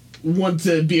want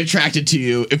to be attracted to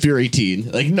you if you're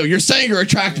 18. Like, no, you're saying you're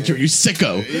attracted to her, you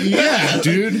sicko. Yeah,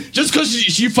 dude. Just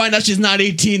because you find out she's not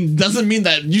 18 doesn't mean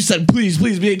that you said, please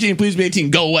be 18, please be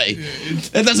 18, go away.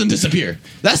 It doesn't disappear.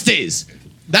 That stays.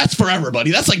 That's forever,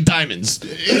 buddy. That's like diamonds.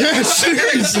 Yeah,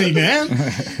 seriously, man.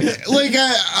 Like,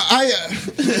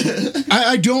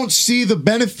 I don't see the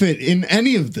benefit in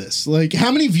any of this. Like, how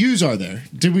many views are there?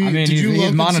 Did he's you look and see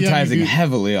how many monetizing views?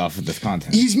 heavily off of this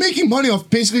content. He's making money off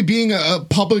basically being a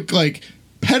public, like,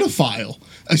 pedophile,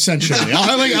 essentially.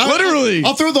 Literally.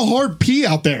 I'll throw the hard P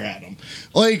out there at him.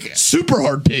 Like, Super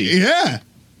hard P. yeah.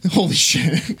 Holy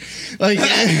shit. Like,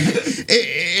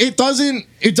 it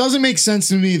doesn't make sense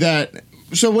to me that.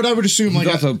 So what I would assume, He's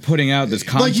like, also putting out this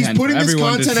content he's putting for this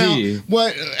everyone content to see.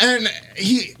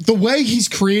 out. The way he's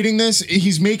creating this,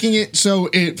 he's making it so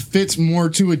it fits more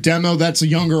to a demo that's a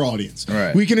younger audience.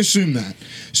 Right. We can assume that.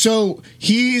 So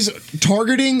he's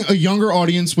targeting a younger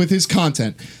audience with his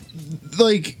content.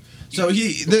 Like, So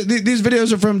these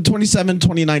videos are from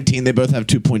 2019. They both have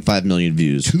 2.5 million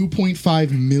views.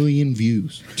 2.5 million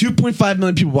views. 2.5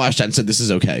 million people watched that and said this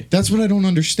is okay. That's what I don't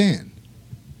understand.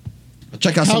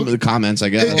 Check out some of the comments, I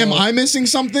guess. Am I missing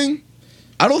something?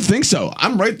 I don't think so.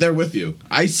 I'm right there with you.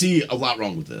 I see a lot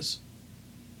wrong with this.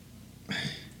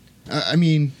 I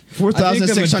mean,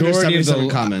 4,677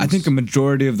 comments. I think a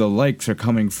majority of the likes are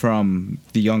coming from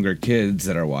the younger kids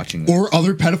that are watching this. or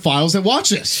other pedophiles that watch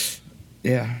this.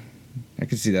 Yeah, I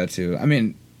can see that too. I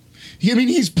mean,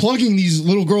 He's plugging these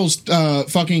little girls'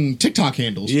 fucking TikTok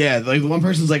handles. Yeah, like one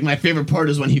person's like, my favorite part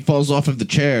is when he falls off of the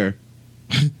chair.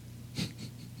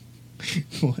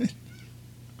 What?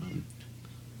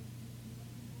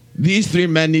 These three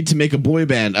men need to make a boy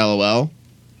band, LOL.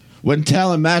 When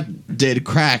Tal and Matt did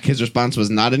crack, his response was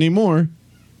not anymore.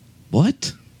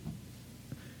 What?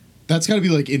 That's got to be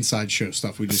like inside show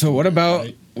stuff. We just so what about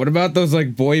right? what about those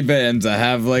like boy bands that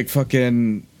have like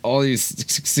fucking all these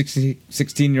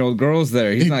 16-year-old girls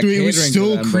there? He's not catering It was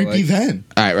still to them, but, creepy like, then.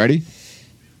 All right, ready?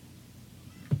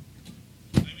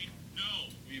 I mean, no.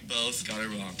 We both got it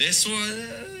wrong. This one.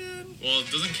 Well,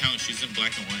 it doesn't count. She's in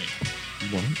black and white.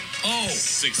 What? Oh,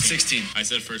 16. I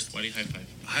said first. Why do you high five?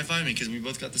 high five me because we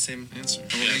both got the same answer.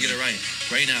 And we're going to get it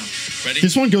right now. Ready?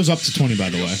 This one goes up to 20, by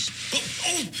the way.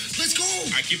 Oh, let's go.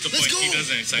 I keep the Let's point. He go.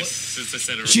 doesn't. Since I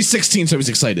said it. She's 16, so he's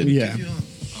excited. Yeah. Get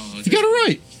Oh, You got it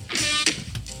right.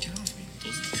 off me.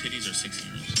 Those titties are 6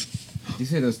 years. You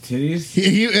say those titties?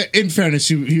 He in fairness,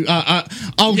 he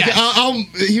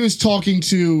was talking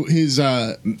to his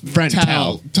friend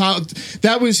Tal.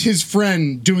 That was his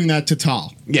friend doing that to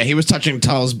Tal. Yeah, he was touching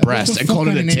Tal's breast and called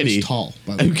it a titty. Tal,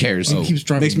 Who cares? He keeps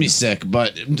driving Makes me sick.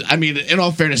 But I mean, in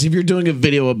all fairness, if you're doing a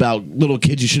video about little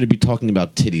kids, you shouldn't be talking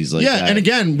about titties like that. Yeah, and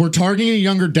again, we're targeting a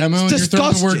younger demo, and you're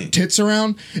throwing the word tits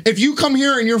around. If you come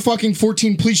here and you're fucking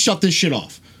 14, please shut this shit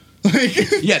off. Like,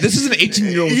 yeah, this is an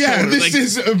 18-year-old. Yeah,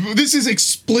 this is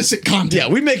explicit content. Yeah,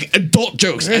 we make adult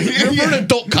jokes. We're an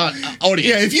adult audience.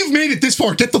 Yeah, if you've made it this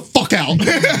far, get the fuck out.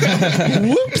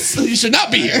 Whoops, you should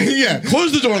not be here. Yeah,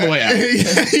 close the door on the way out.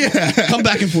 Yeah, come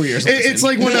back in 4 years. It's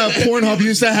like when Pornhub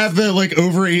used to have the like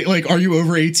are you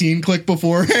over 18 click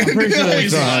before. I'm pretty sure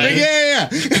that's right.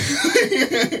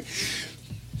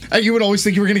 Yeah. You would always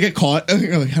think you were gonna get caught.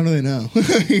 You're like, how do they know?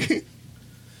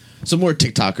 Some more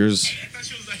TikTokers.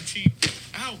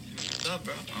 Ow. What's up,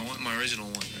 bro? I want my original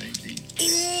one.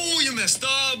 Ooh, you messed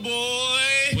up, boy.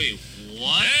 Wait,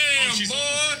 what? Damn, boy.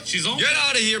 She's on. Get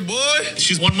out of here, boy.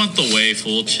 She's 1 month away,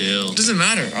 full chill. Doesn't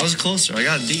matter. I was closer. I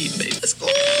got D, baby. Let's go.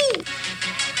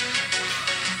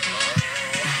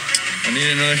 I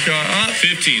need another shot.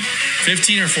 15.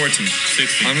 15 or 14?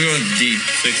 16. I'm going with D.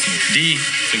 16. D.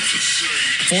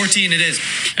 16. 14 it is.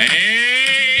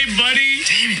 Hey, buddy.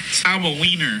 Damn it. I'm a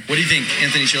wiener. What do you think,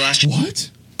 Anthony? Should last you?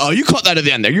 What? Oh, you caught that at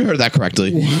the end there. You heard that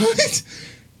correctly. What?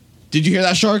 Did you hear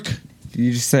that, Shark? Did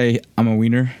you just say I'm a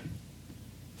wiener?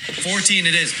 14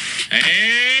 it is.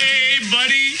 Hey,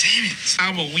 buddy. Damn it.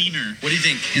 I'm a wiener. What do you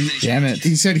think, Anthony? Damn it.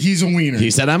 He said he's a wiener. He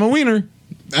said I'm a wiener.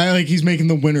 He's making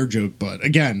the winner joke, but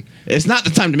again, it's not the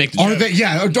time to make the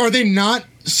joke. Are they not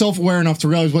self-aware enough to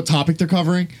realize what topic they're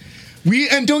covering?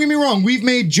 And don't get me wrong, we've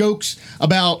made jokes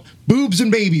about boobs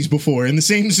and babies before in the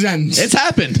same sentence. It's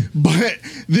happened. But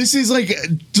this is like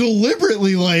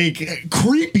deliberately like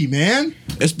creepy, man.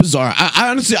 It's bizarre. I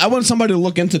honestly, I want somebody to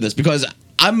look into this because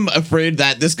I'm afraid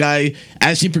that this guy,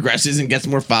 as he progresses and gets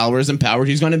more followers and power,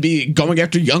 he's going to be going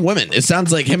after young women. It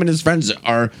sounds like him and his friends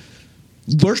are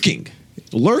lurking,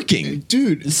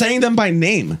 dude, saying them by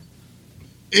name.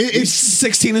 It's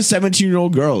 16 and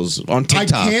 17-year-old girls on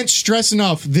TikTok. I can't stress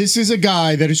enough. This is a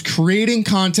guy that is creating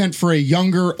content for a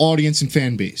younger audience and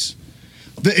fan base.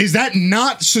 Is that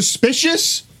not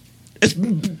suspicious? It's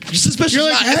suspicious. You're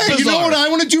like, hey, you know what I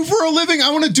want to do for a living? I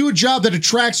want to do a job that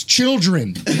attracts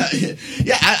children.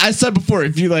 Yeah, I said before,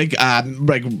 if you like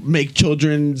make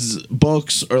children's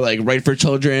books or like write for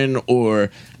children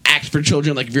or act for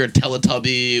children, like if you're a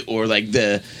Teletubby or like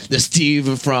the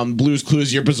Steve from Blue's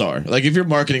Clues, you're bizarre. Like if you're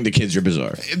marketing to kids, you're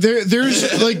bizarre.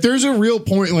 There's a real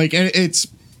point, like, and it's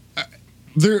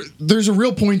there's a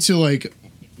real point to like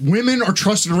women are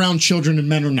trusted around children and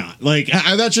men are not. Like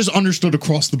that's just understood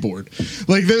across the board.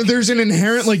 Like there's an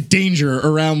inherent like danger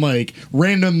around like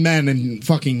random men and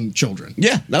fucking children.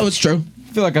 Yeah, that was true.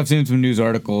 I feel like I've seen some news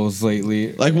articles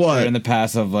lately, like what in the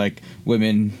past of like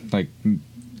women like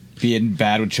being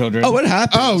bad with children. Oh, it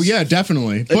happens. Oh yeah,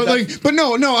 definitely. But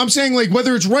no, I'm saying like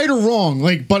whether it's right or wrong,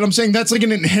 like, but I'm saying that's like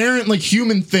an inherent like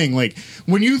human thing. Like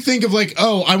when you think of like,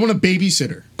 oh, I want a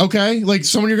babysitter, okay, like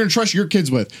someone you're gonna trust your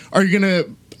kids with. Are you gonna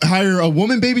hire a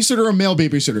woman babysitter or a male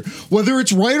babysitter? Whether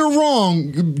it's right or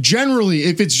wrong, generally,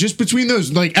 if it's just between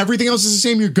those, like everything else is the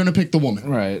same, you're gonna pick the woman.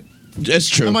 Right. It's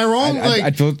true. Am I wrong?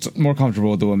 I feel more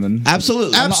comfortable with the woman.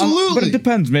 Absolutely. Absolutely. But it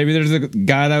depends. Maybe there's a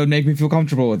guy that would make me feel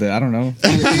comfortable with it. I don't know.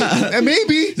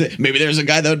 Maybe there's a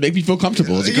guy that would make me feel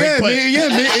comfortable. It's a great point.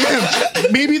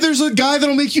 Maybe there's a guy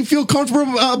that'll make you feel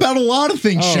comfortable about a lot of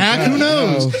things, Shaq. God, Who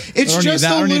knows? No. It's just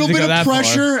a little bit of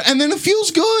pressure, and then it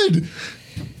feels good.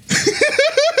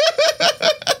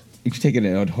 You can take it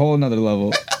a whole nother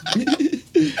level.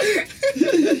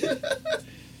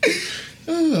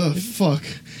 Oh, fuck.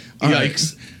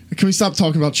 Yikes. Right. Can we stop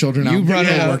talking about children now? You brought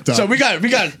it worked up. So we got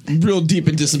real deep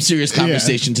into some serious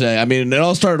conversation today. I mean, it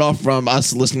all started off from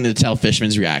us listening to Tell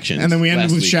Fishman's reaction. And then we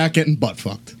ended with Shaq getting butt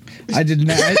fucked. I did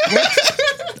not.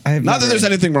 Not that there's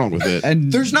anything wrong with it.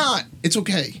 And there's not. It's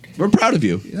okay. We're proud of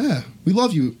you. Yeah. We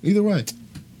love you either way.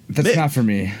 That's not for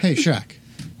me. Hey, Shaq.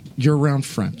 You're around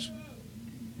friends.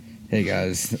 Hey,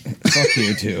 guys. Fuck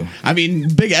you, too. I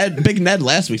mean, Big Ned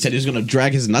last week said he was going to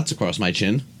drag his nuts across my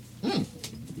chin.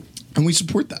 And we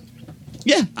support that.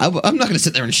 Yeah, I'm not going to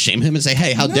sit there and shame him and say,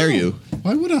 "Hey, how dare you?"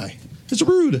 Why would I? It's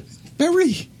rude.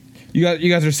 Very. You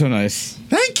guys are so nice.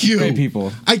 Thank you. Great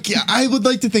people. I would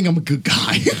like to think I'm a good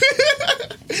guy.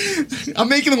 I'm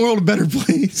making the world a better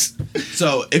place.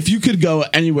 So, if you could go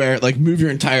anywhere, like move your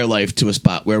entire life to a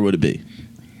spot, where would it be?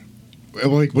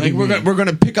 Like we're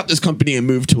gonna pick up this company and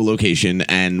move to a location,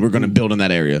 and we're gonna build in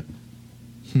that area.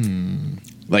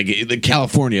 Like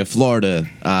California, Florida,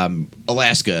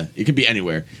 Alaska. It could be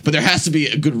anywhere, but there has to be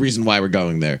a good reason why we're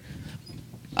going there.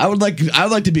 I would like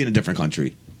to be in a different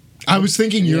country. I was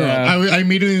thinking Europe. Yeah. I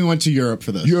immediately went to Europe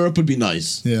for this. Europe would be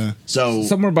nice. Yeah. So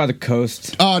Somewhere by the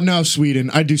coast. Oh no, Sweden.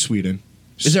 I do Sweden.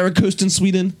 is there a coast in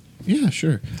Sweden? Yeah,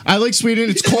 sure. I like Sweden.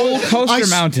 It's cold. Coast or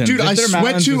mountains? Dude, If I they're sweat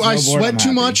mountains too. and I snowboard, sweat I'm too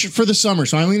happy. much for the summer,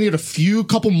 so I only need a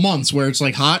couple months where it's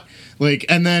like hot, like,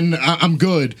 and then I'm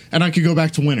good, and I could go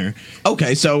back to winter.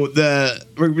 Okay, so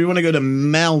we want to go to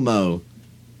Malmo.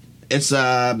 It's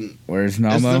Where's it's the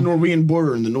Malmo? Norwegian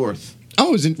border in the north.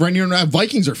 Oh, is it right near?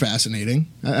 Vikings are fascinating.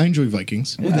 I enjoy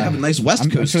Vikings. They have a nice West I'm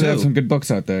Coast sure they have too. some good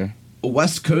books out there. A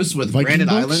West Coast with Viking granite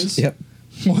books? islands. Yep.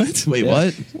 What? Wait,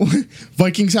 what?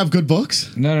 Vikings have good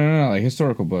books. No, like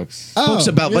historical books. Books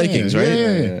about Vikings, right?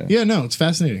 Yeah. Yeah, no, it's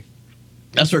fascinating.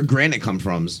 That's where granite comes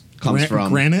from.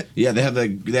 Granite? Yeah, they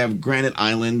have granite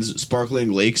islands,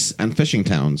 sparkling lakes, and fishing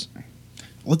towns.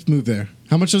 Let's move there.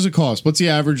 How much does it cost? What's the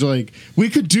average? Like, we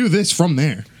could do this from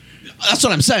there. That's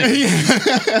what I'm saying.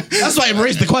 That's why I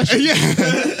raised the question.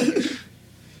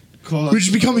 We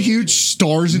just become huge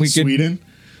stars in We could- Sweden.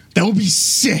 That would be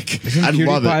sick. Isn't I'd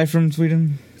love it. PewDiePie from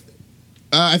Sweden?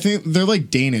 I think they're like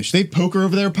Danish. They have poker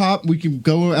over there, Pop. We can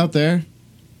go out there.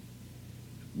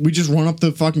 We just run up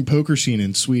the fucking poker scene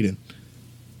in Sweden.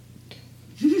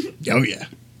 Oh, yeah.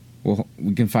 Well,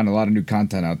 we can find a lot of new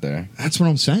content out there. That's what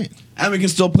I'm saying. And we can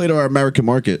still play to our American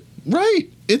market. Right.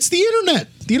 It's the internet.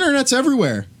 The internet's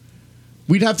everywhere.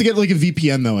 We'd have to get like a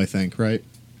VPN, though, I think, right?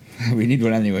 We need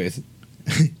one anyways.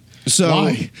 So,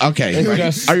 Why? okay, It's ready?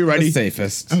 just Are you ready? the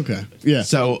safest. Okay. Yeah.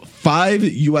 So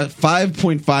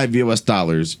 5.5 US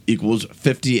dollars equals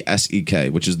 50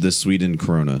 SEK, which is the Sweden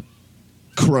krona.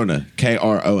 Krona,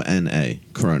 Krona,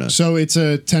 krona. So it's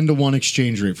a 10-to-1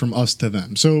 exchange rate from us to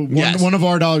them. So Yes. one of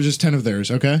our dollars is 10 of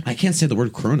theirs, okay? I can't say the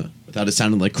word krona without it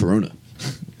sounding like corona.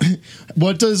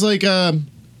 What does like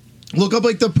look up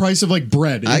like the price of like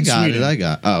bread in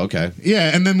Sweden. Oh, okay.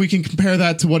 Yeah, and then we can compare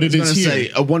that to what it I was is gonna here.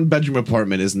 say a 1-bedroom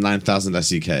apartment is 9,000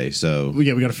 SEK. So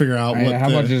Yeah, we got to figure out what How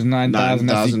much is 9,000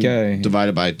 SEK?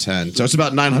 divided by 10. So it's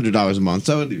about $900 a month.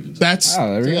 So it evens. That's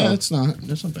Oh, there we yeah, go. that's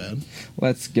not bad.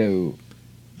 Let's go.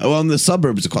 Well, in the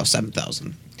suburbs, it costs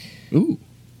 7,000. Ooh.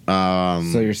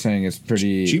 So you're saying it's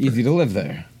pretty cheaper. easy to live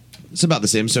there? It's about the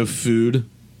same. So food.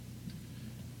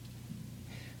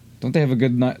 Don't they have a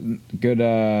good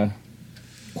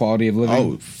quality of living?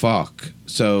 Oh, fuck.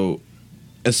 So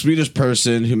a Swedish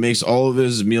person who makes all of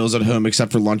his meals at home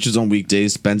except for lunches on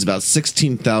weekdays spends about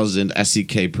 16,000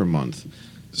 SEK per month.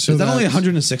 So Is that only that's-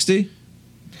 160?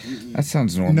 That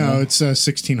sounds normal. No, it's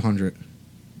 1,600.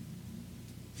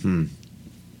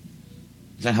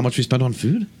 Is that how much we spend on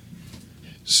food?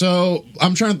 So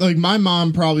I'm trying to like my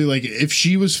mom probably like if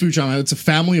she was food shopping, it's a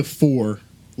family of 4,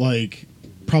 like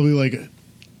probably like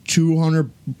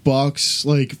 $200,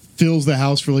 like fills the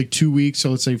house for like 2 weeks. So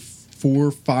let's say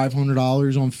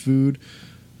 $400-500 on food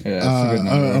Yeah, that's a good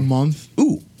number. a month.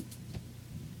 Ooh.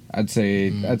 I'd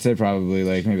say probably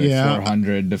like maybe Yeah.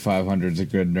 400 to 500 is a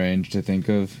good range to think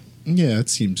of. Yeah, it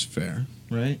seems fair,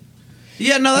 right?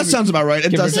 Yeah, no, that sounds about right.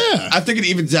 It give or- does. Yeah. I think it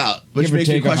evens out, which Give or makes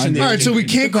me take question the. 100. All right, so we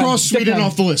can't cross Sweden Depends.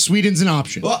 off the list. Sweden's an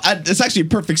option. Well, it's actually a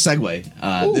perfect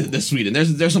segue. The Sweden.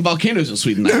 There's some volcanoes in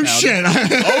Sweden. I No found. shit.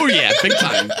 Oh yeah, big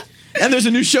time. And there's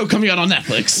a new show coming out on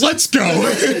Netflix. Let's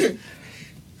go.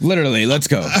 Literally, let's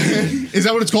go. Is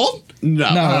that what it's called?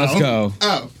 No, No, let's go.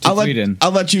 Oh, To Sweden.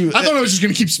 I'll let you. I thought I was just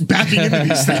gonna keep backing into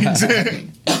these things.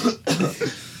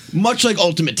 Much like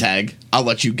Ultimate Tag, I'll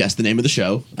let you guess the name of the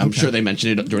show. I'm Okay. sure they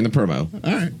mentioned it during the promo.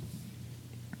 All right.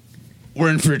 We're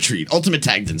in for a treat. Ultimate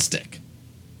Tag didn't stick.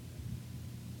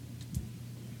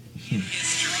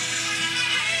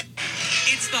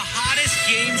 It's the hottest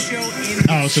game show in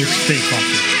Oh, so it's fake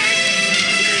fucking.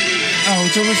 Oh,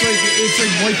 it's almost like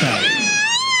Wipeout.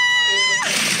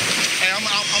 Hey, I'm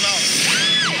out.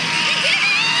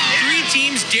 3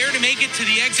 teams dare to make it to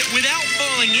the exit without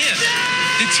falling in.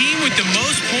 The team with the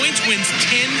most points wins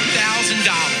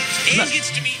 $10,000 and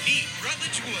gets to meet me,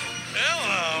 Rutledge Wood.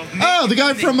 Hello. Oh, the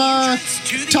guy from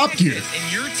Top Gear. And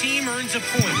your team earns a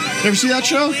point. Ever see that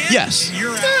show? Yes.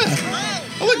 You're out. Yeah.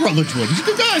 I like Rutledge Wood. He's a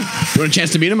good guy. You want a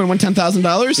chance to beat him and win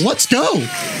 $10,000? Let's go.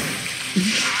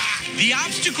 The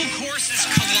obstacle course is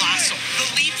colossal. The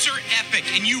leaps are epic,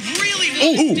 and you really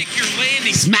Ooh. want to stick your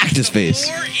landing. Smacked his face.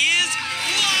 The floor is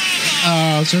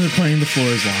lava. So they're playing the floor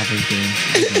is lava game.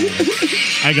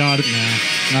 I got it now.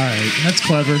 All right, that's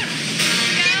clever.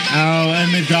 Oh,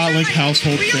 and they've got like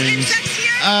household things.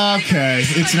 Okay,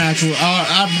 it's natural.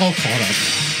 I'm all caught up.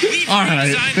 All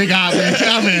right, they got me.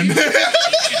 I'm in. To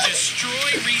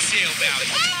destroy resale value.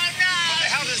 What the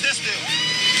hell does this do?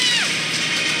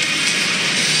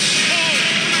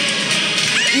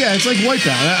 Yeah, it's like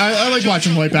Wipeout. I like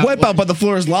watching Wipeout. Wipeout, but the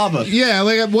floor is lava. Yeah,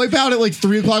 like Wipeout at like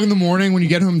 3 o'clock in the morning when you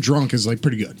get home drunk is like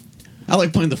pretty good. I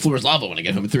like playing the floor is lava when I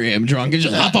get home at 3 a.m. drunk and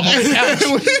just hop up on the couch.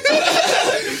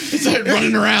 Start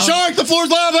running around. Shark, the floor's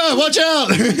lava! Watch out!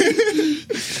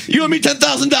 You owe me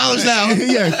 $10,000 now.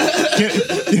 Yeah,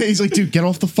 he's like, dude, get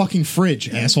off the fucking fridge,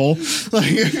 asshole.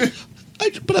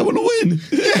 Like, but I want to win.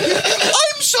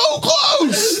 I'm so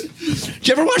close. Did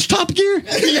you ever watch Top Gear?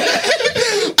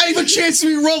 I have a chance to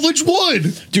be Rutledge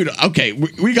Wood. Dude, okay,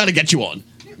 we got to get you on.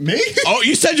 Me? Oh,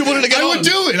 you said you wanted to get on.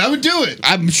 I would do it.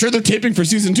 I'm sure they're taping for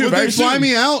season 2 Would very they fly soon.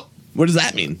 me out? What does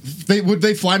that mean? Would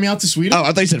they fly me out to Sweden? Oh,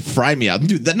 I thought you said fry me out.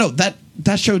 Dude,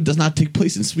 that show does not take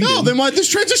place in Sweden. No, then why this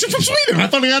transition from Sweden? I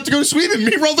thought I had to go to Sweden,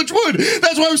 meet Rutledge Wood.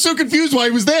 That's why I was so confused why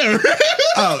he was there.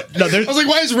 Oh, no, I was like,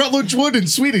 why is Rutledge Wood in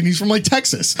Sweden? He's from like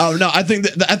Texas. Oh, no, I think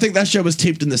that show was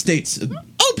taped in the States.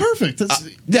 Oh, perfect.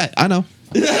 Yeah, I know.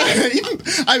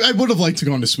 I would have liked to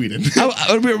go into Sweden. Maybe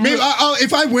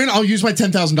if I win, I'll use my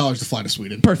 $10,000 to fly to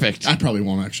Sweden. Perfect. I probably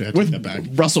won't actually. I take that back.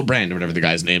 Russell Brand or whatever the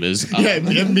guy's name is. Yeah,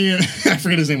 me and I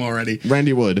forget his name already.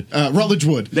 Randy Wood. Rutledge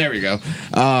Wood. There we go.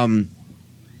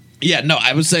 Yeah, no,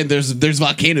 I was saying there's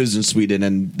volcanoes in Sweden,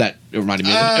 and that it reminded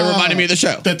me of the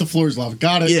show. That the floor is lava.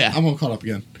 Got it. Yeah. I'm all caught up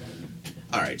again.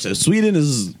 All right, so Sweden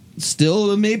is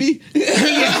still a maybe?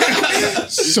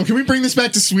 So can we bring this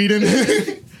back to Sweden?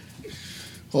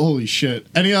 Holy shit.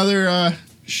 Any other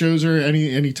shows or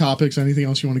any topics, anything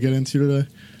else you want to get into today?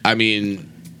 I mean,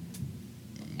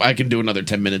 I can do another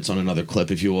 10 minutes on another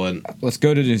clip if you want. Let's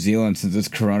go to New Zealand since it's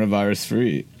coronavirus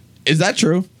free. Is that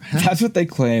true? That's what they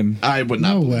claim. I would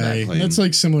not. No believe way. that claim. That's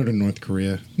like similar to North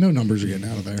Korea. No numbers are getting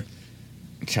out of there.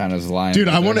 China's lying. Dude,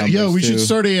 I want to. Yo, we too. should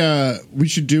start we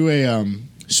should do a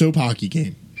soap hockey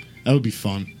game. That would be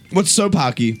fun. What's soap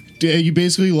hockey? You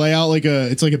basically lay out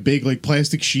it's like a big like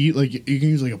plastic sheet, like you can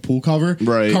use like a pool cover,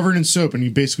 right, covered in soap, and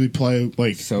you basically play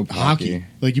like soap hockey.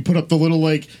 Like you put up the little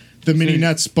like the mini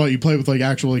nets, but you play with like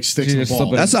actual like sticks and a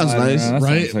ball. That sounds nice,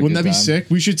 right? Wouldn't that be sick?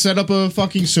 We should set up a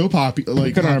fucking soap hockey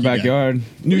like in our backyard.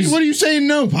 What are you saying?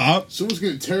 No, Pop. Someone's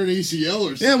gonna tear an ACL or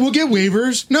something. Yeah, we'll get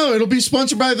waivers. No, it'll be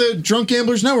sponsored by the Drunk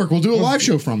Gamblers Network. We'll do a live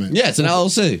show from it. Yeah, it's an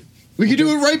LLC. We could do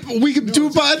it right. We could do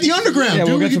it at the underground.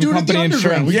 Yeah, We could do it at the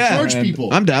underground. We could charge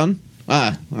people. I'm down.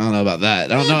 I don't know about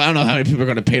that. I don't know how many people are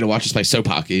going to pay to watch us play soap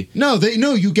hockey. No,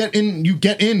 you get in. You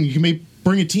can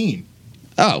bring a team.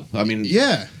 Oh, I mean,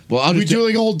 yeah. Well, we do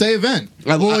like a whole day event.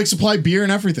 We'll like supply beer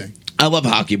and everything. I love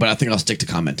hockey, but I think I'll stick to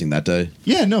commenting that day.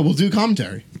 Yeah, no, we'll do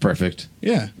commentary. Perfect.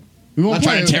 Yeah, we won't I'm not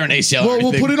trying to tear an ACL.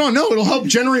 We'll put it on. No, it'll help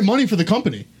generate money for the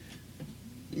company.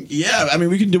 Yeah, I mean,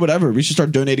 we can do whatever. We should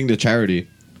start donating to charity.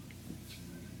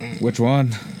 Which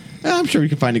one? I'm sure we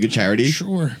can find a good charity.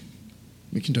 Sure,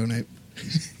 we can donate.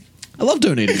 I love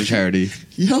donating to charity.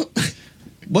 Yep.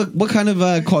 What kind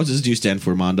of causes do you stand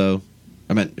for, Mondo?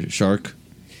 I meant Shark.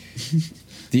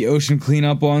 The ocean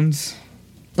cleanup ones.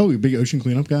 Oh, you're a big ocean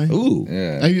cleanup guy? Ooh.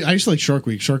 Yeah. I used to like Shark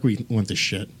Week. Shark Week went to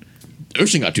shit.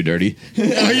 Ocean got too dirty. Oh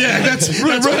yeah, that's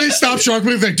why they stopped Shark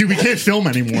Week. Like, dude, we can't film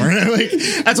anymore. Like,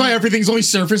 that's why everything's only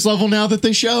surface level now that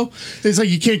they show. It's like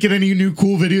you can't get any new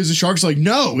cool videos of sharks. Like,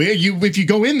 no, if you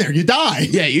go in there, you die.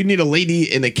 Yeah, you need a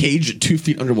lady in a cage 2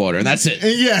 feet underwater, and that's it.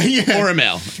 Yeah. Or a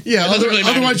male. Yeah,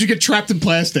 otherwise you get trapped in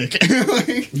plastic.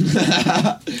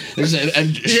 There's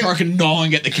a shark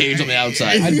gnawing at the cage on the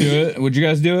outside. I'd do it. Would you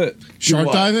guys do it?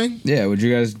 Shark diving? Yeah, would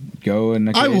you guys go in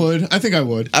a cage? I would. I think I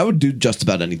would. I would do just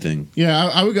about anything. Yeah,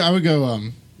 I would go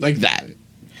like that.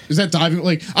 Is that diving?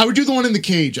 Like, I would do the one in the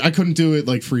cage. I couldn't do it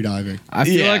like free diving. I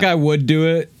feel like I would do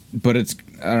it, but it's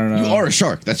I don't know. You are a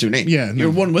shark. That's your name. Yeah, no.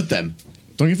 You're one with them.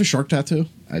 Don't you have a shark tattoo?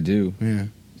 I do. Yeah,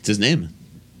 it's his name.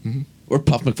 Mm-hmm. Or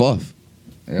Puff McFluff.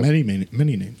 Yep.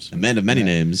 Many names. A man of many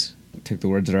names. Take the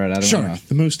words right out of Shark, my mouth.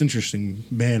 the most interesting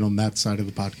man on that side of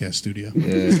the podcast studio.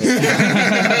 Yeah.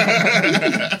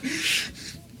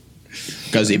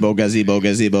 Gazebo, gazebo,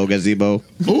 gazebo, gazebo.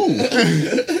 Ooh.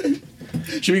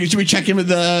 Should we check in with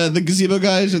the gazebo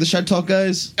guys or the Shedtalk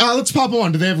guys? Let's pop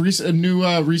on. Do they have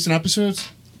recent episodes?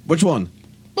 Which one?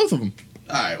 Both of them.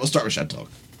 All right, we'll start with Shedtalk.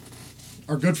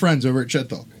 Our good friends over at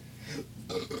Shedtalk.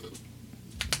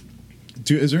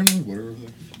 Is there another water over there?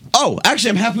 Oh,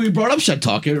 actually, I'm happy we brought up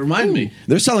Shedtalk. It reminded me.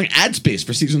 They're selling ad space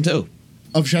for season 2.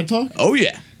 Of Shedtalk? Oh,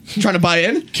 yeah. Trying to buy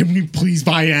in? Can we please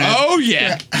buy in? Oh,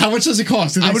 yeah. How much does it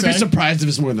cost? I would be surprised if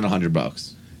it's more than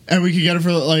 $100. And we could get it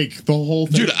for like the whole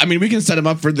thing. Dude, I mean, we can set them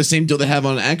up for the same deal they have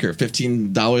on Anchor,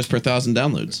 $15 per 1,000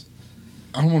 downloads.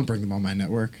 I don't want to bring them on my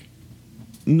network.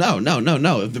 No.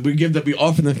 We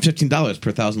offer them $15 per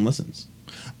 1,000 listens.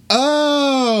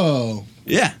 Oh.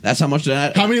 Yeah, that's how much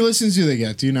that. How many listens do they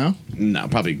get? Do you know? No,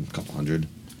 probably a couple hundred.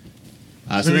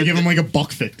 So they give them like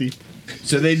 $1.50.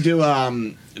 So they do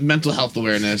mental health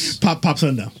awareness. Pop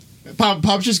said no.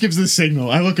 Pop just gives the signal.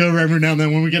 I look over every now and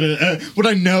then when we get what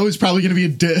I know is probably going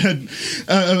to be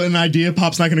an idea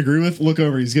Pop's not going to agree with. Look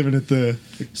over. He's giving it the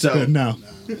no.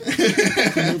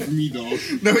 No for me, dog.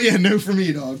 No for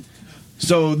me, dog.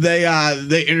 So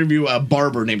they interview a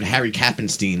barber named Harry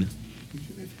Kappenstein.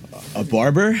 A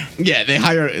barber? Yeah, they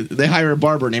hire a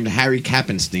barber named Harry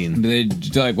Kappenstein. Do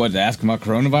they like what? Ask him about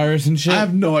coronavirus and shit? I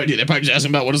have no idea. They probably just ask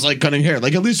him about what it's like cutting hair.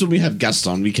 Like, at least when we have guests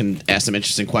on, we can ask them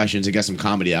interesting questions and get some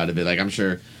comedy out of it. Like, I'm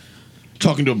sure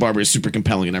talking to a barber is super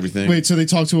compelling and everything. Wait, so they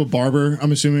talk to a barber?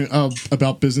 I'm assuming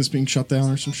about business being shut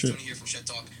down or some shit. Tony here from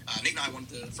Shedtalk. Nate and I wanted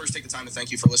to first take the time to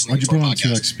thank you for listening Why'd you to our put on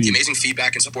podcast. 2x speed? The amazing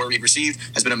feedback and support we've received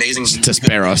has been amazing. To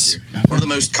spare us. One of the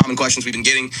most common questions we've been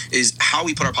getting is how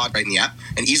we put our pod right in the app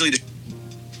and easily.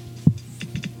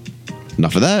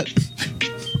 Enough of that.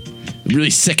 Really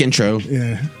sick intro.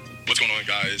 Yeah. What's going on,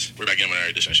 guys? We're back in with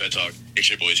another edition of Shedtalk. It's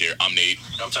your boys here. I'm Nate.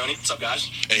 I'm Tony. What's up, guys?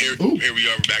 And here we are.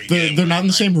 We're back They're again. not in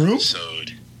the same room?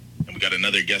 Episode. And we got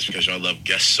another guest because y'all love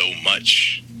guests so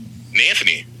much. And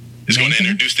Anthony is going to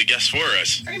introduce the guest for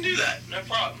us. I can do that. No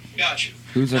problem. Got you.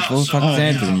 Who's the full fucking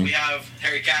Anthony? We have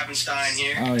Harry Kappenstein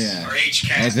here. Oh, yeah. Or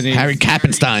HK. Anthony. Harry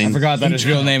Kappenstein. I forgot that his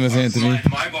real name is Anthony.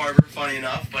 My barber, funny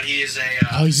enough, but he is a.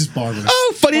 He's just barber.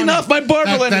 Oh, funny enough, my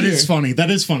barber landed That here. is funny.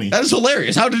 That is funny. That is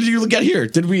hilarious. How did you get here?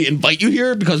 Did we invite you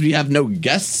here because we have no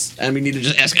guests and we need to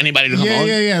just ask anybody to come on?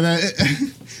 Yeah.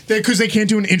 Because they can't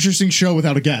do an interesting show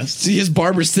without a guest. See his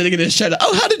barber sitting in his shed.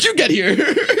 Oh, how did you get here?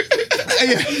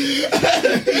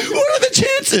 What are the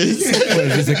chances? What,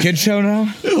 is this a kid show now?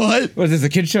 What? What is this, a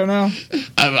kid show now?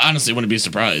 I honestly wouldn't be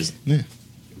surprised. Yeah.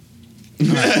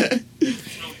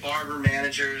 Barber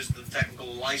managers, the technical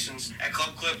license at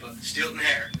Club Clippa, Steelton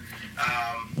Hair.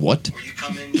 What? Where you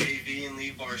come in JV and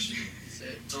leave varsity.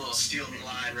 It's a little Steelton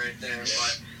line right there.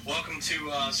 But welcome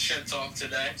to Shed Talk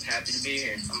today. Happy to be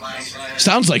here.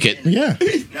 Sounds like it. Yeah.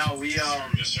 No, we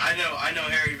I know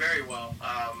Harry very well.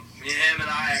 Me and him and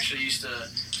I actually used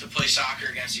to play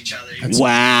soccer against each other.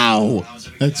 Wow.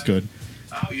 That's good.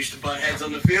 We used to butt heads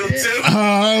on the field too.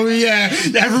 Oh, yeah.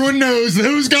 Everyone knows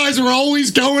those guys were always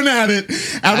going at it.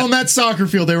 Out on that soccer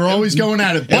field, they were always going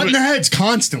at it. Butting the heads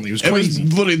constantly. It was crazy. It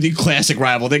was literally the classic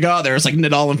rival. They go out there. It's like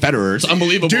Nadal and Federer. It's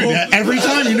unbelievable. Dude, every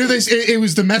time, you knew this, it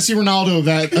was the Messi Ronaldo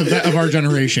of our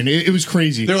generation. It was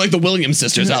crazy. They're like the Williams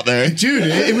sisters out there. Dude,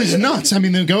 it was nuts. I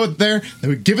mean, they'd go out there, they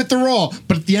would give it the raw,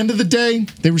 but at the end of the day,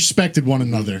 they respected one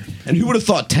another. And who would have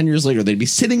thought 10 years later they'd be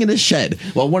sitting in a shed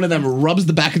while one of them rubs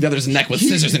the back of the other's neck with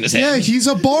scissors in his hand? Yeah, he's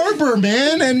a barber,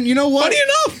 man. And you know what? Funny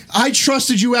enough. I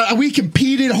trusted you out. We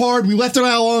competed hard. We left it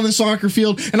out on the soccer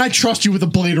field, and I trust you with a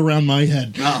blade around my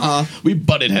head. We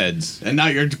butted heads, and now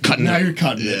you're cutting Now it. you're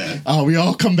cutting it. Oh, we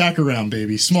all come back around,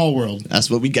 baby. Small world.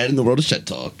 That's what we get in the world of Shed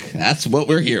Talk. That's what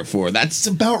we're here for. It's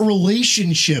about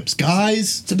relationships,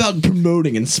 guys. It's about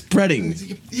promoting and spreading.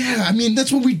 Yeah, I mean,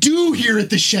 that's what we do here at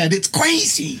the Shed. It's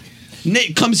crazy.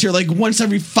 Nate comes here like once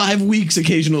every 5 weeks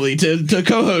occasionally to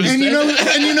co-host. And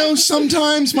you know,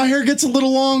 sometimes my hair gets a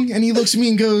little long, and he looks at me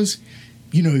and goes,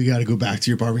 "You know, you got to go back to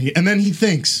your barber." And then he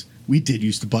thinks, "We did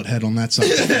used to butt head on that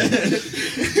side."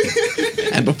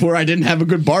 And before I didn't have a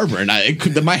good barber, and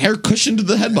my hair cushioned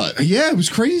the headbutt. Yeah, it was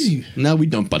crazy. Now we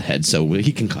don't butt heads, so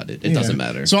he can cut it. It doesn't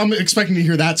matter. So I'm expecting to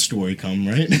hear that story come,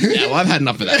 right? Yeah, well, I've had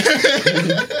enough of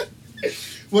that.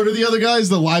 What are the other guys?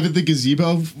 The Live at the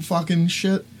Gazebo fucking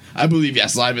shit? I believe,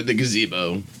 yes, Live at the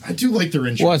Gazebo. I do like their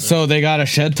intro. What, so they got a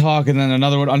Shed Talk and then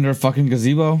another one under a fucking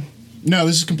gazebo? No,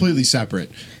 this is completely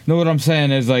separate. No, what I'm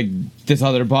saying is, like, this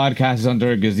other podcast is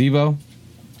under a gazebo?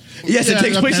 Yes, Yeah, it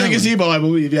takes place in a apparently. gazebo, I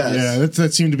believe, yes. Yeah,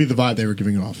 that seemed to be the vibe they were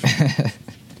giving off.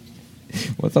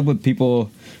 What's up with people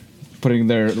putting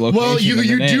their location Well, in the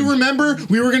you name? do remember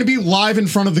we were going to be live in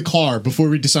front of the car before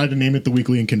we decided to name it The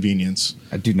Weekly Inconvenience.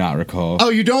 I do not recall. Oh,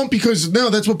 you don't? Because,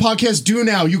 no, that's what podcasts do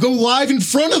now. You go live in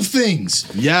front of things.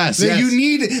 Yes, That yes. you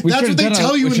need. That's what they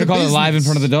tell you in the We should call business. it live in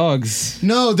front of the dogs.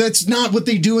 No, that's not what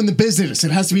they do in the business. It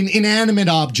has to be an inanimate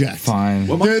object. Fine.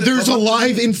 There's a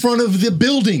live in front of the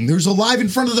building. There's a live in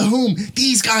front of the home.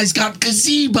 These guys got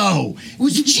gazebo. It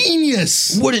was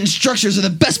genius. Wooden structures are the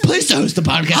best place to host a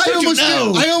podcast.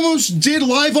 I almost did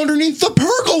live underneath the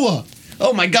pergola.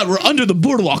 Oh my God, we're under the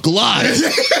boardwalk live.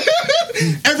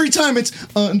 Every time it's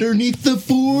underneath the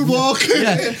boardwalk.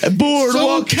 Yeah,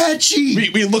 boardwalk. So catchy.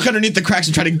 We look underneath the cracks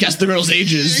and try to guess the girls'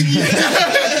 ages.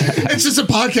 It's just a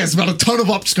podcast about a ton of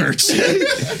upskirts.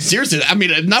 Seriously, I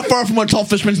mean, not far from what Tall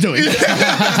Fishman's doing.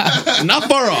 Not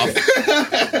far off.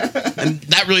 And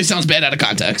that really sounds bad out of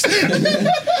context.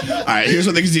 All right, here's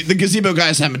what the gazebo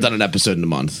guys haven't done an episode in a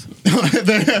month.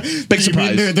 Big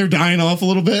surprise. They're dying off a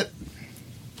little bit.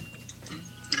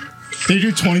 They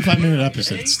do 25-minute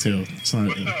episodes too. It's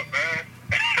not. Yo,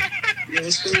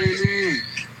 what's going on?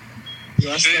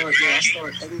 I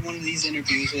start every one of these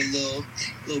interviews with a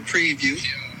little preview.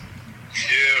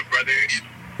 Yeah, brother.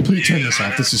 Please turn this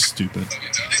off. This is stupid.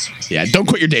 Yeah, don't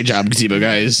quit your day job, Gazebo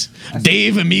guys.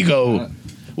 Dave Amigo.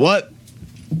 What?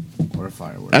 Or a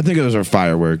firework. I think those are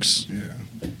fireworks. Yeah.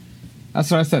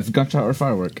 That's what I said. Gunshot or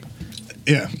firework.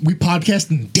 Yeah. We podcast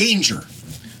in danger.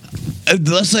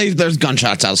 Let's say there's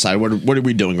gunshots outside. What are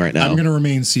we doing right now? I'm gonna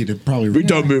remain seated. Probably. We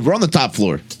don't move. We're on the top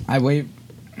floor. I wait.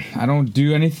 I don't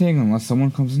do anything unless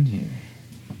someone comes in here.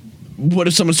 What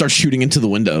if someone starts shooting into the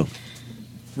window?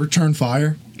 Return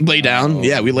fire. Lay down.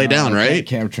 Yeah, we lay down, right? I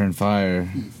can't return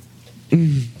fire.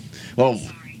 Well,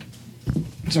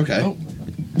 it's okay. Oh.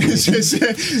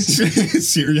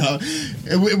 Siri,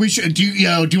 we should. Do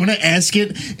you want to ask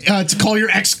it to call your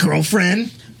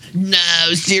ex-girlfriend?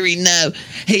 No, Siri, no.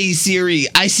 Hey, Siri,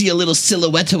 I see a little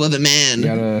silhouette of a man. You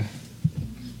gotta.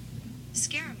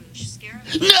 Scaramouche.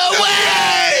 No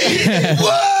way!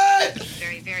 What?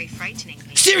 Very, very frightening.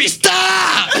 Siri,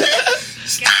 stop!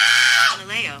 Stop!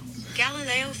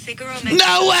 Galileo Figaro.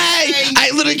 No way!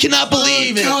 I literally cannot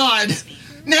believe it. God.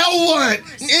 Now what?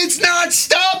 It's not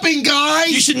stopping, guys!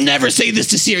 You should never say this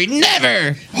to Siri.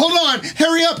 Never! Hold on.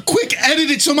 Hurry up. Quick, edit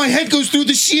it so my head goes through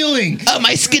the ceiling. Oh,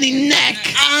 my skinny neck.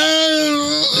 Wait.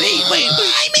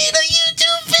 I made a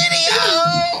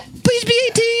YouTube video. Please be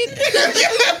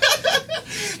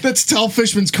 18. That's Tal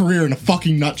Fishman's career in a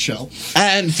fucking nutshell.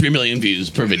 And 3 million views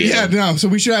per video. Yeah, no. So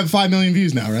we should have 5 million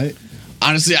views now, right?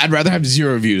 Honestly, I'd rather have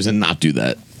 0 views and not do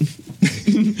that.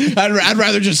 I'd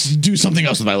rather just do something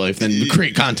else with my life than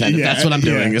create content. If that's what I'm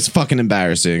doing. It's fucking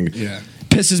embarrassing. Yeah.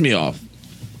 Pisses me off.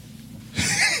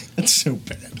 That's so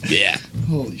bad. Yeah.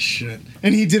 Holy shit.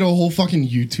 And he did a whole fucking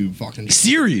YouTube fucking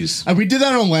series. We did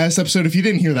that on last episode. If you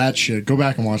didn't hear that shit, go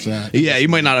back and watch that. Yeah, you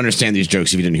might not understand these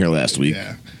jokes if you didn't hear last week.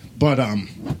 Yeah. But,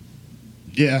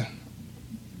 yeah.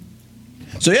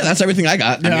 So yeah, that's everything I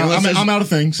got. Yeah, I'm out of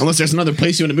things. Unless there's another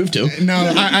place you want to move to.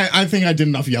 No, I think I did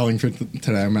enough yelling for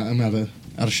today. I'm out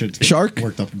of shit. To Shark?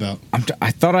 Worked up about. I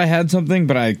thought I had something,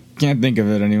 but I can't think of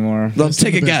it anymore. Let's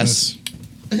take a guess.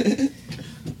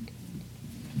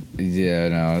 Yeah,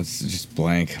 no, it's just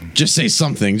blank. Just say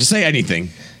something. Just say anything.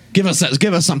 Give us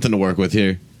something to work with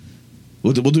here.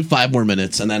 We'll do 5 more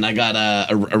minutes, and then I got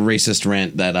a racist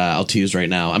rant that I'll tease right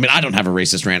now. I mean, I don't have a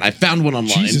racist rant. I found one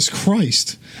online. Jesus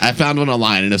Christ. I found one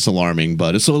online, and it's alarming,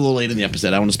 but it's a little late in the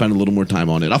episode. I want to spend a little more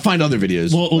time on it. I'll find other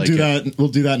videos. We'll do that. We'll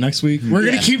do that next week. We're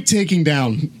gonna keep taking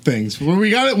down things. We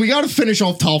got to finish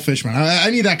off Tal Fishman. I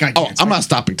need that guy. I'm not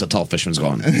stopping till Tal Fishman's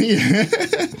gone. Yeah.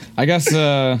 I guess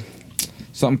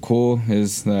something cool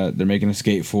is that they're making a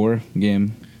Skate 4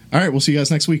 game. All right, we'll see you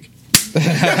guys next week.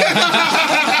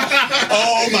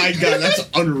 Oh my god, that's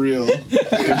unreal.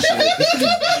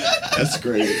 That's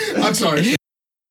great. I'm sorry.